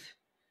পড়ে আছে।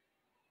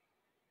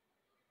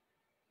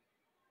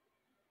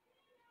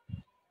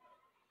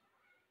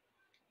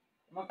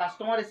 আমার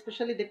কাস্টমার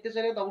স্পেশালি দেখতে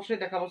চাইলে তো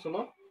অবশ্যই দেখাবো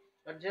 16,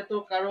 বাট যেহেতু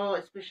কারো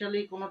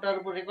স্পেশালি কোনোটার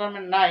উপর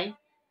রিকোয়ারমেন্ট নাই,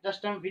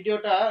 জাস্ট আমি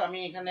ভিডিওটা আমি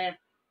এখানে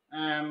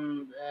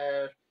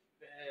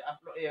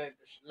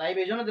লাইভ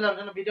এই জন্য দিলাম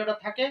যেন ভিডিওটা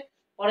থাকে,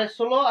 পরে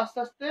 16 আস্তে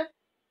আস্তে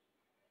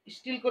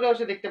স্টিল করে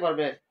এসে দেখতে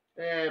পারবে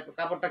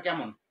কাপড়টা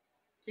কেমন।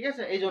 ঠিক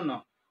আছে, এই জন্য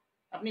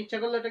আপনি ইচ্ছা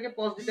করলে এটাকে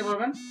পজ দিতে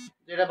পারবেন,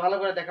 যেটা ভালো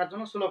করে দেখার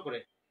জন্য স্লো করে।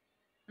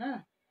 হ্যাঁ,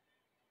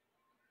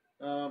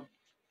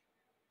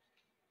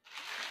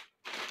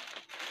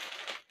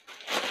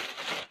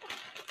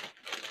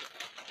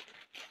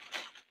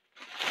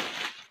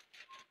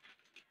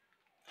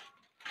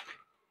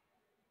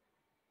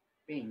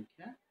 পিঙ্ক,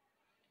 হ্যাঁ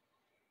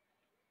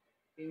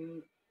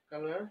পিঙ্ক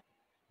কালার।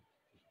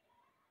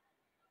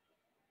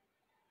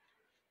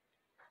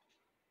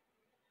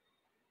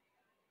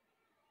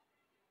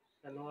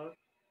 সালোয়ার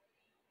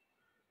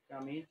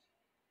কামিজ।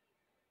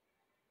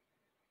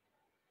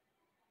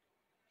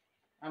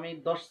 আমি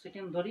 10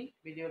 সেকেন্ড ধরি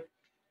ভিডিও,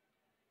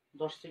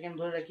 10 সেকেন্ড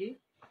ধরে রাখি,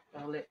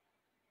 তাহলে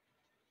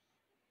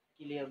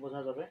ক্লিয়ার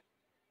বোঝা যাবে,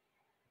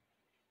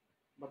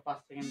 বা 5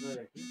 সেকেন্ড ধরে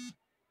রাখি।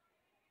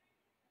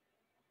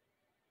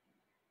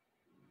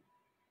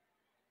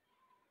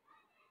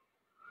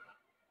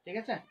 ঠিক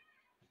আছে,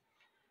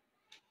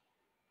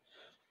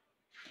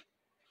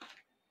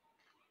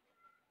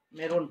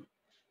 মেরুন,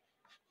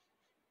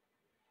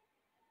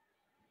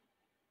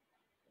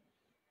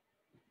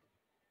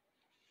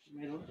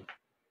 মেরুন,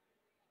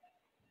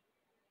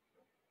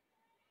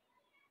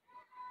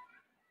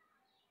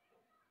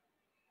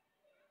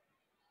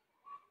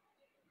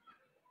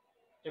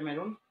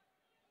 মেরুন।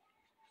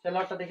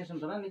 সেলারটা দেখেছেন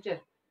তো না নিচে,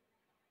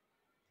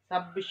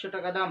 2600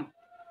 টাকা দাম।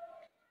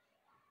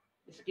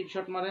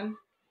 স্ক্রিনশট মারেন,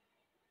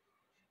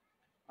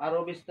 আরো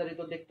বিস্তারিত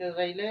দেখতে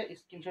চাইলে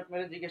স্ক্রিনশট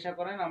মেরে জিজ্ঞাসা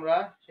করেন, আমরা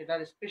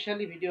সেটার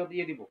স্পেশালি ভিডিও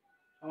দিয়ে দিব,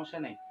 সমস্যা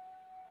নেই।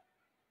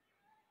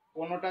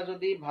 কোনোটা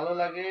যদি ভালো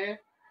লাগে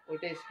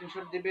ওইটা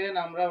স্ক্রিনশট দিবেন,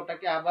 আমরা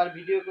ওটাকে আবার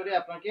ভিডিও করে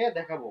আপনাকে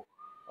দেখাবো,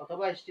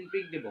 অথবা স্টিল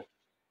পিক দেব।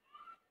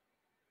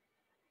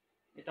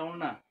 এটা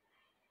ওন্না,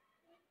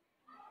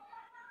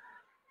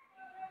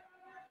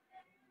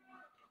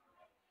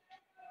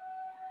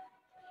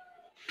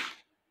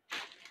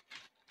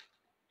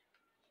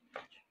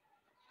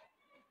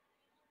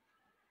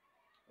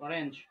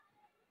 অরেঞ্জ,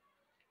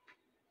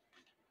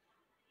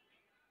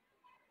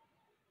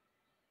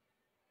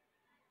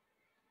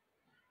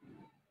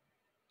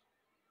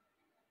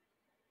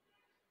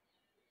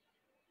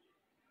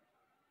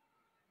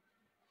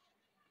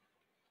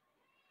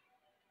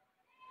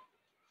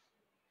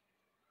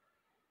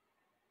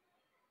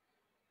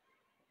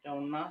 এটা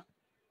ওন্না,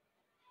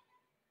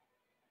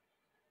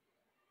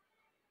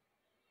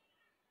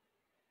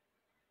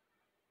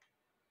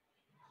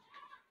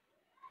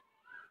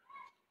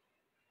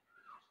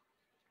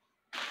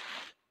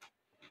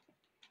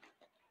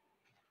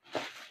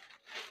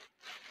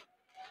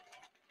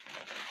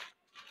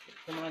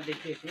 মানে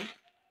দেখিয়েছি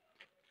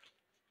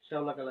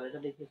শ্যাওলা কালার, এটা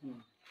দেখিয়েছি না,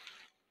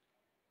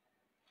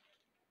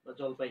 বা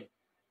জলপাই।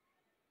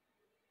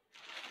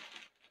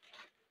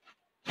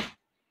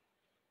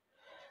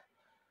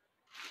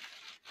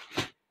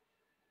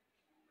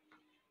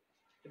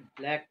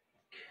 ব্ল্যাক,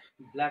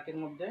 ব্ল্যাকের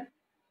মধ্যে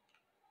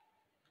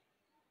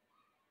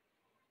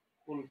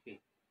কুলফি।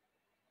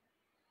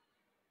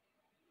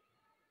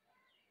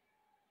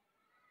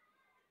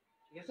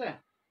 ঠিক আছে,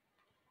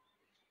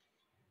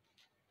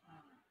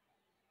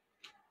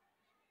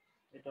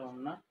 এটা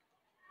ওন্না।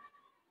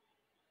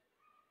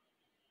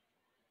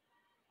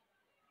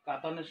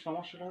 কাতানের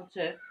সমস্যাটা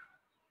হচ্ছে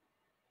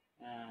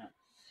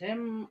সেম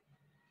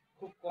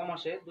খুব কম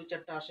আসে,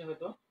 2-4টা আসে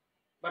হয়তো,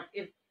 বাট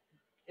এর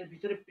এর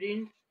ভিতরে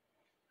প্রিন্ট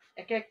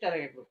এক একটা আর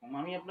এক রকম।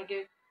 আমি আপনাকে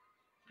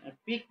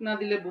পিক না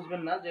দিলে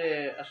বুঝবেন না যে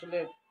আসলে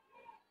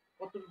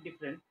কতটুকু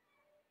ডিফারেন্ট,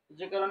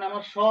 যে কারণে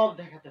আমার সব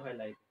দেখাতে হয়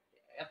লাইভ।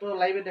 এত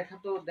লাইভে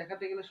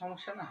দেখাতে গেলে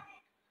সমস্যা না,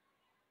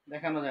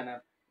 দেখানো যায় না।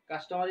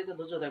 কাস্টমারই তো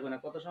ধৈর্য থাকবে না,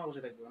 কত সময়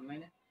বসে থাকবে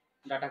অনলাইনে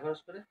ডাটা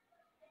খরচ করে।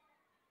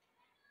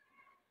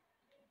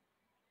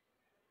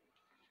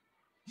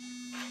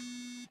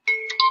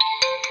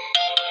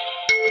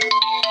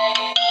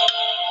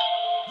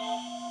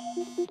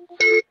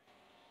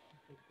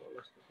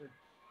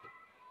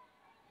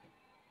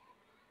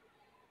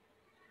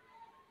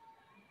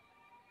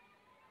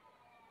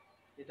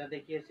 এটা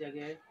দেখিয়েছি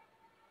আগে,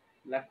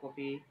 ব্ল্যাক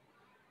কপি।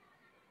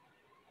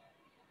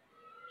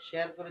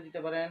 শেয়ার করে দিতে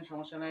পারেন,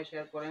 সমস্যা নাই,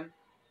 শেয়ার করেন,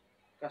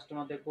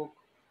 কাস্টমার দেখুক।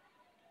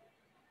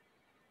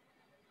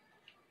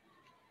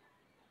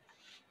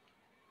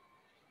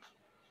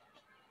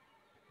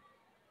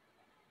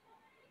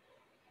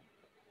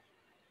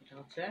 এটা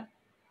হচ্ছে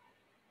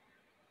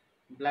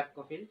ব্ল্যাক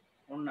কপির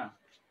ওড়না।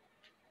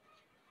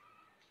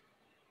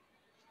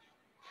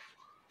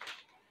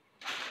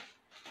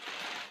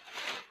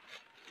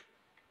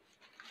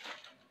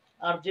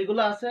 আর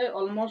যেগুলো আছে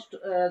অলমোস্ট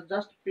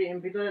জাস্ট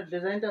ভিতরের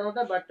ডিজাইনটা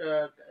আলাদা, বাট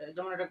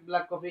যেমন এটা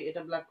ব্ল্যাক কপি,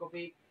 এটা ব্ল্যাক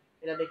কপি,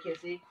 এটা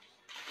দেখিয়েছি,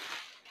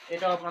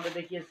 এটাও আপনাদের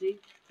দেখিয়েছি।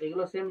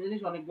 এগুলো সেম জিনিস,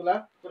 অনেকগুলা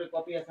করে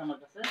কপি আছে আমার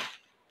কাছে।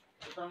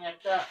 সুতরাং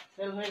একটা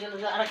সেল হয়ে গেলে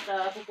যে আরেকটা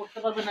আপনি করতে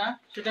পারবে না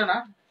সেটা না।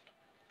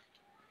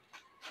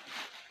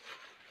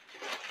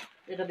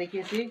 এটা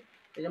দেখিয়েছি,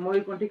 এই যে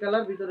ময়ূরকণ্ঠী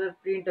কালার, ভিতরের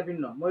প্রিন্টটা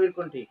ভিন্ন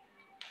ময়ূরকণ্ঠী।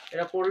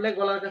 এটা পরলে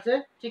গলার কাছে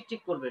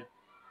চিকচিক করবে।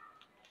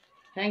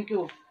 থ্যাংক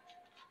ইউ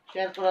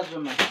শেয়ার করার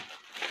জন্য।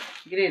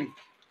 গ্রিন,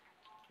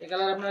 এই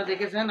কালার আপনারা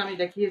দেখেছেন, আমি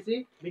দেখিয়েছি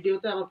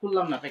ভিডিওতে, আবার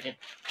খুললাম না প্যাকেট,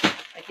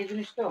 একই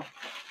জিনিস তো।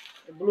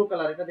 ব্লু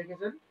কালার, এটা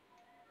দেখেছেন,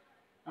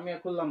 আমি আর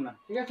খুললাম না,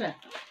 ঠিক আছে।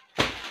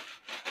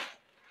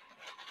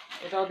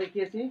 এটাও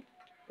দেখিয়েছি,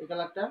 এই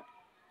কালারটা।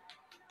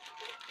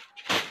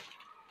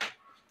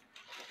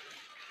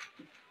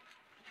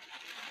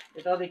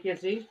 এটাও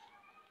দেখিয়েছি,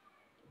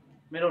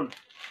 মেরুন,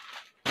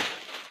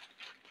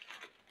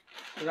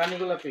 রানী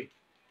গোলাপি।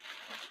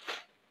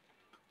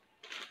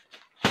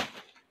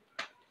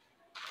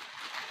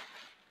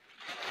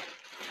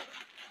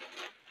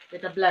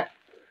 এটা ব্ল্যাক,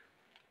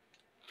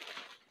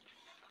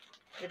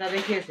 এটা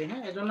দেখিয়েছি,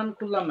 হ্যাঁ, এজন্য আমি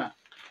খুললাম না।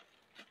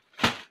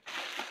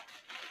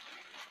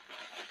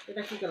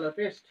 এটা কি কালার?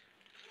 পেস্ট,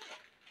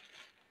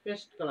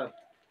 পেস্ট কালার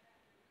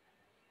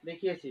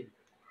দেখিয়েছি,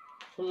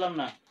 খুললাম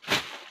না।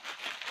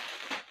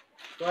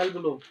 রয়্যাল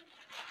ব্লু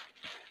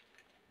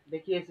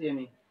দেখিয়েছি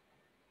আমি,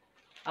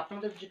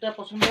 আপনাদের যেটা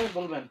পছন্দ হবে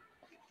বলবেন।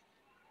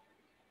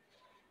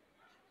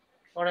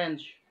 অরেঞ্জ,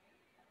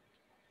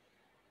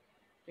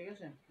 ঠিক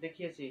আছে,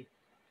 দেখিয়েছি,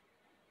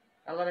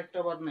 কালার একটা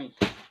বাদ নাই।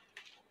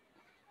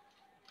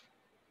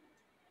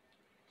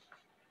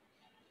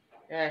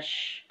 অ্যাশ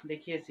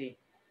দেখিয়েছি,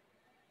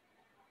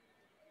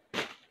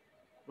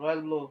 রয়্যাল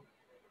ব্লু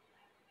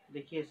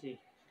দেখিয়েছি,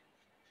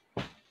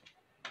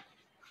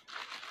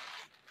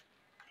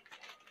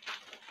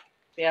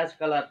 পেঁয়াজ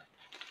কালার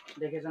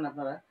দেখেছেন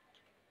আপনারা,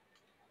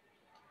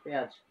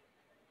 পেঁয়াজ,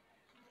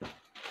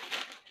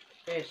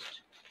 পেস্ট,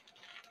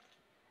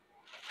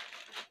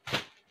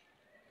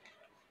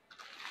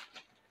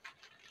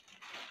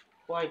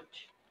 হোয়াইট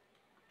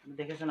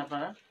দেখেছেন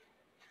আপনারা,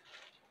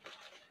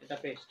 এটা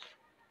পেস্ট।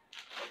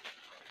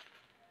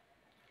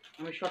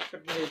 আমি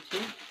শর্টকাট করে দিচ্ছি,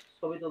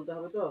 ছবি তুলতে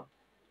হবে তো,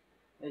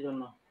 এই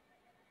জন্য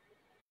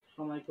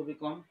সময় খুবই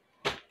কম।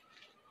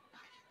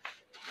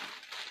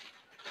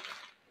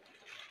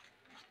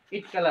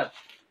 ইট কালার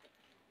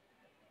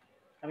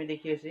আমি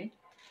দেখিয়েছি,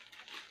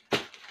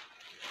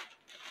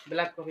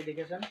 ব্ল্যাক কফি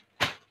দেখেছেন,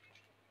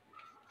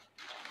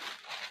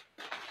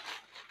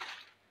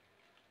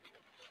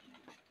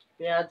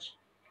 পেঁয়াজ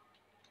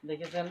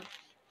দেখেছেন,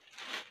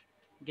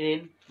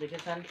 গ্রিন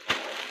দেখেছেন,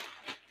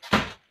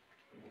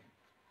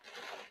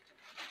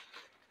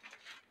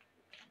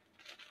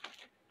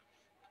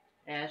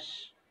 অ্যাশ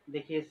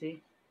দেখিয়েছি,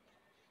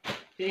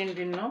 তিন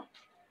ভিন্ন,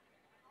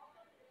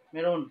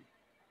 মেরুন,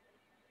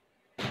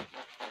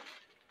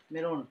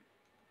 মেরুন,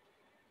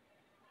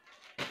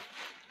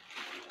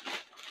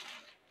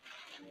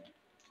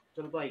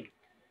 জলপাই,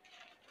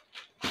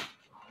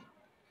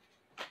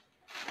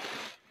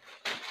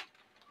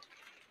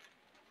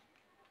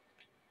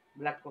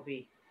 black coffee,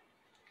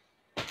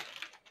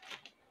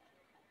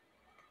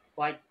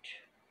 white,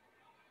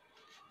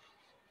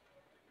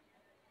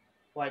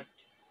 white,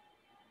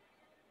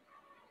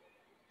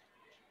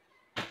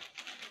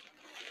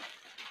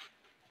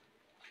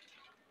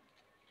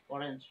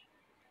 orange,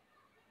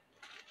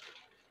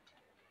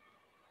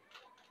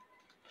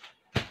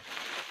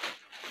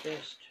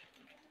 paste,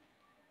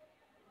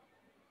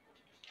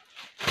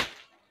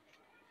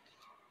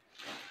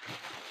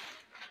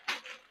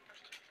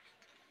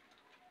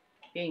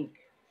 pink,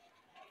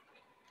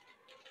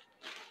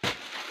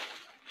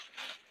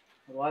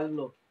 royal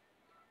blue,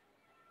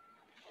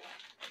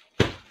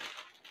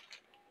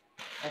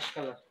 ash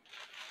colour,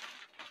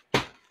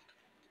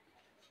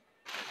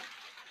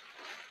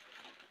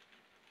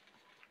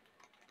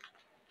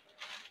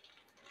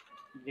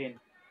 green.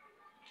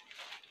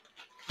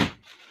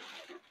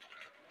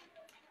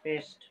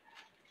 Paste,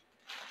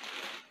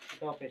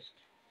 এটাও পেস্ট।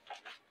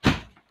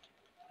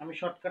 আমি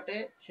শর্টকাটে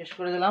শেষ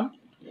করে দিলাম।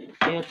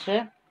 এই হচ্ছে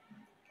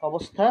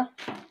অবস্থা।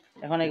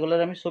 এখন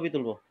এগুলোর আমি ছবি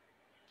তুলব।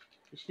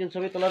 স্টিল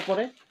ছবি তোলার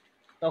পরে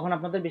তখন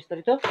আপনাদের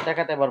বিস্তারিত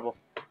দেখাতে পারবো।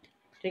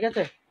 ঠিক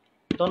আছে,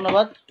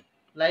 ধন্যবাদ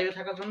লাইভে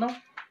থাকার জন্য।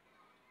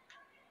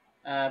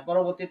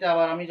 পরবর্তীতে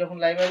আবার আমি যখন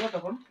লাইভে আসবো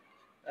তখন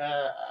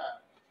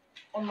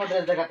অন্য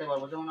ড্রেস দেখাতে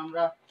পারবো। যেমন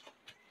আমরা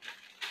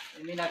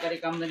মিনাকারি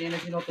কামদানি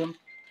এনেছি, নতুন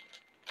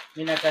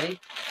মিনাকারি,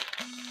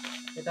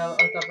 এটা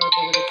হয়তো আপনারা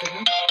পেজে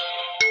দেখতেছেন।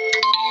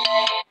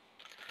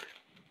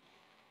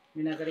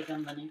 মিনাকারি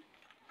কামদানি,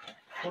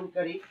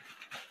 ফুলকারি,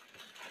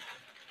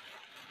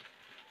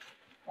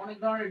 অনেক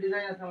ধরনের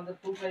ডিজাইন আছে আমাদের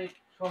ফুলকারি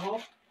সহ।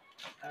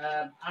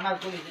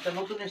 আনারকলি, যেটা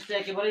নতুন এসছে,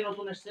 একেবারেই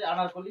নতুন এসছে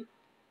আনারকলি,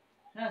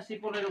 হ্যাঁ,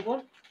 সিপনের উপর।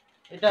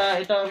 এটা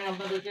আমি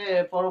আপনাদেরকে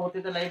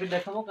পরবর্তীতে লাইভে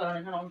দেখাবো, কারণ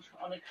এখানে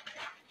অনেক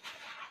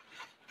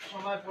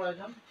সময়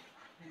প্রয়োজন,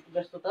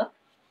 ব্যস্ততা।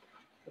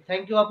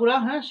 থ্যাংক ইউ আপুরা,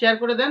 হ্যাঁ শেয়ার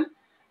করে দেন।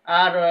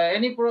 আর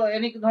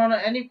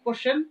any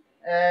question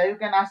you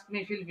can ask me,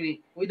 feel free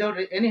without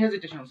any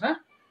hesitation. হ্যাঁ,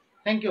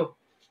 থ্যাংক ইউ।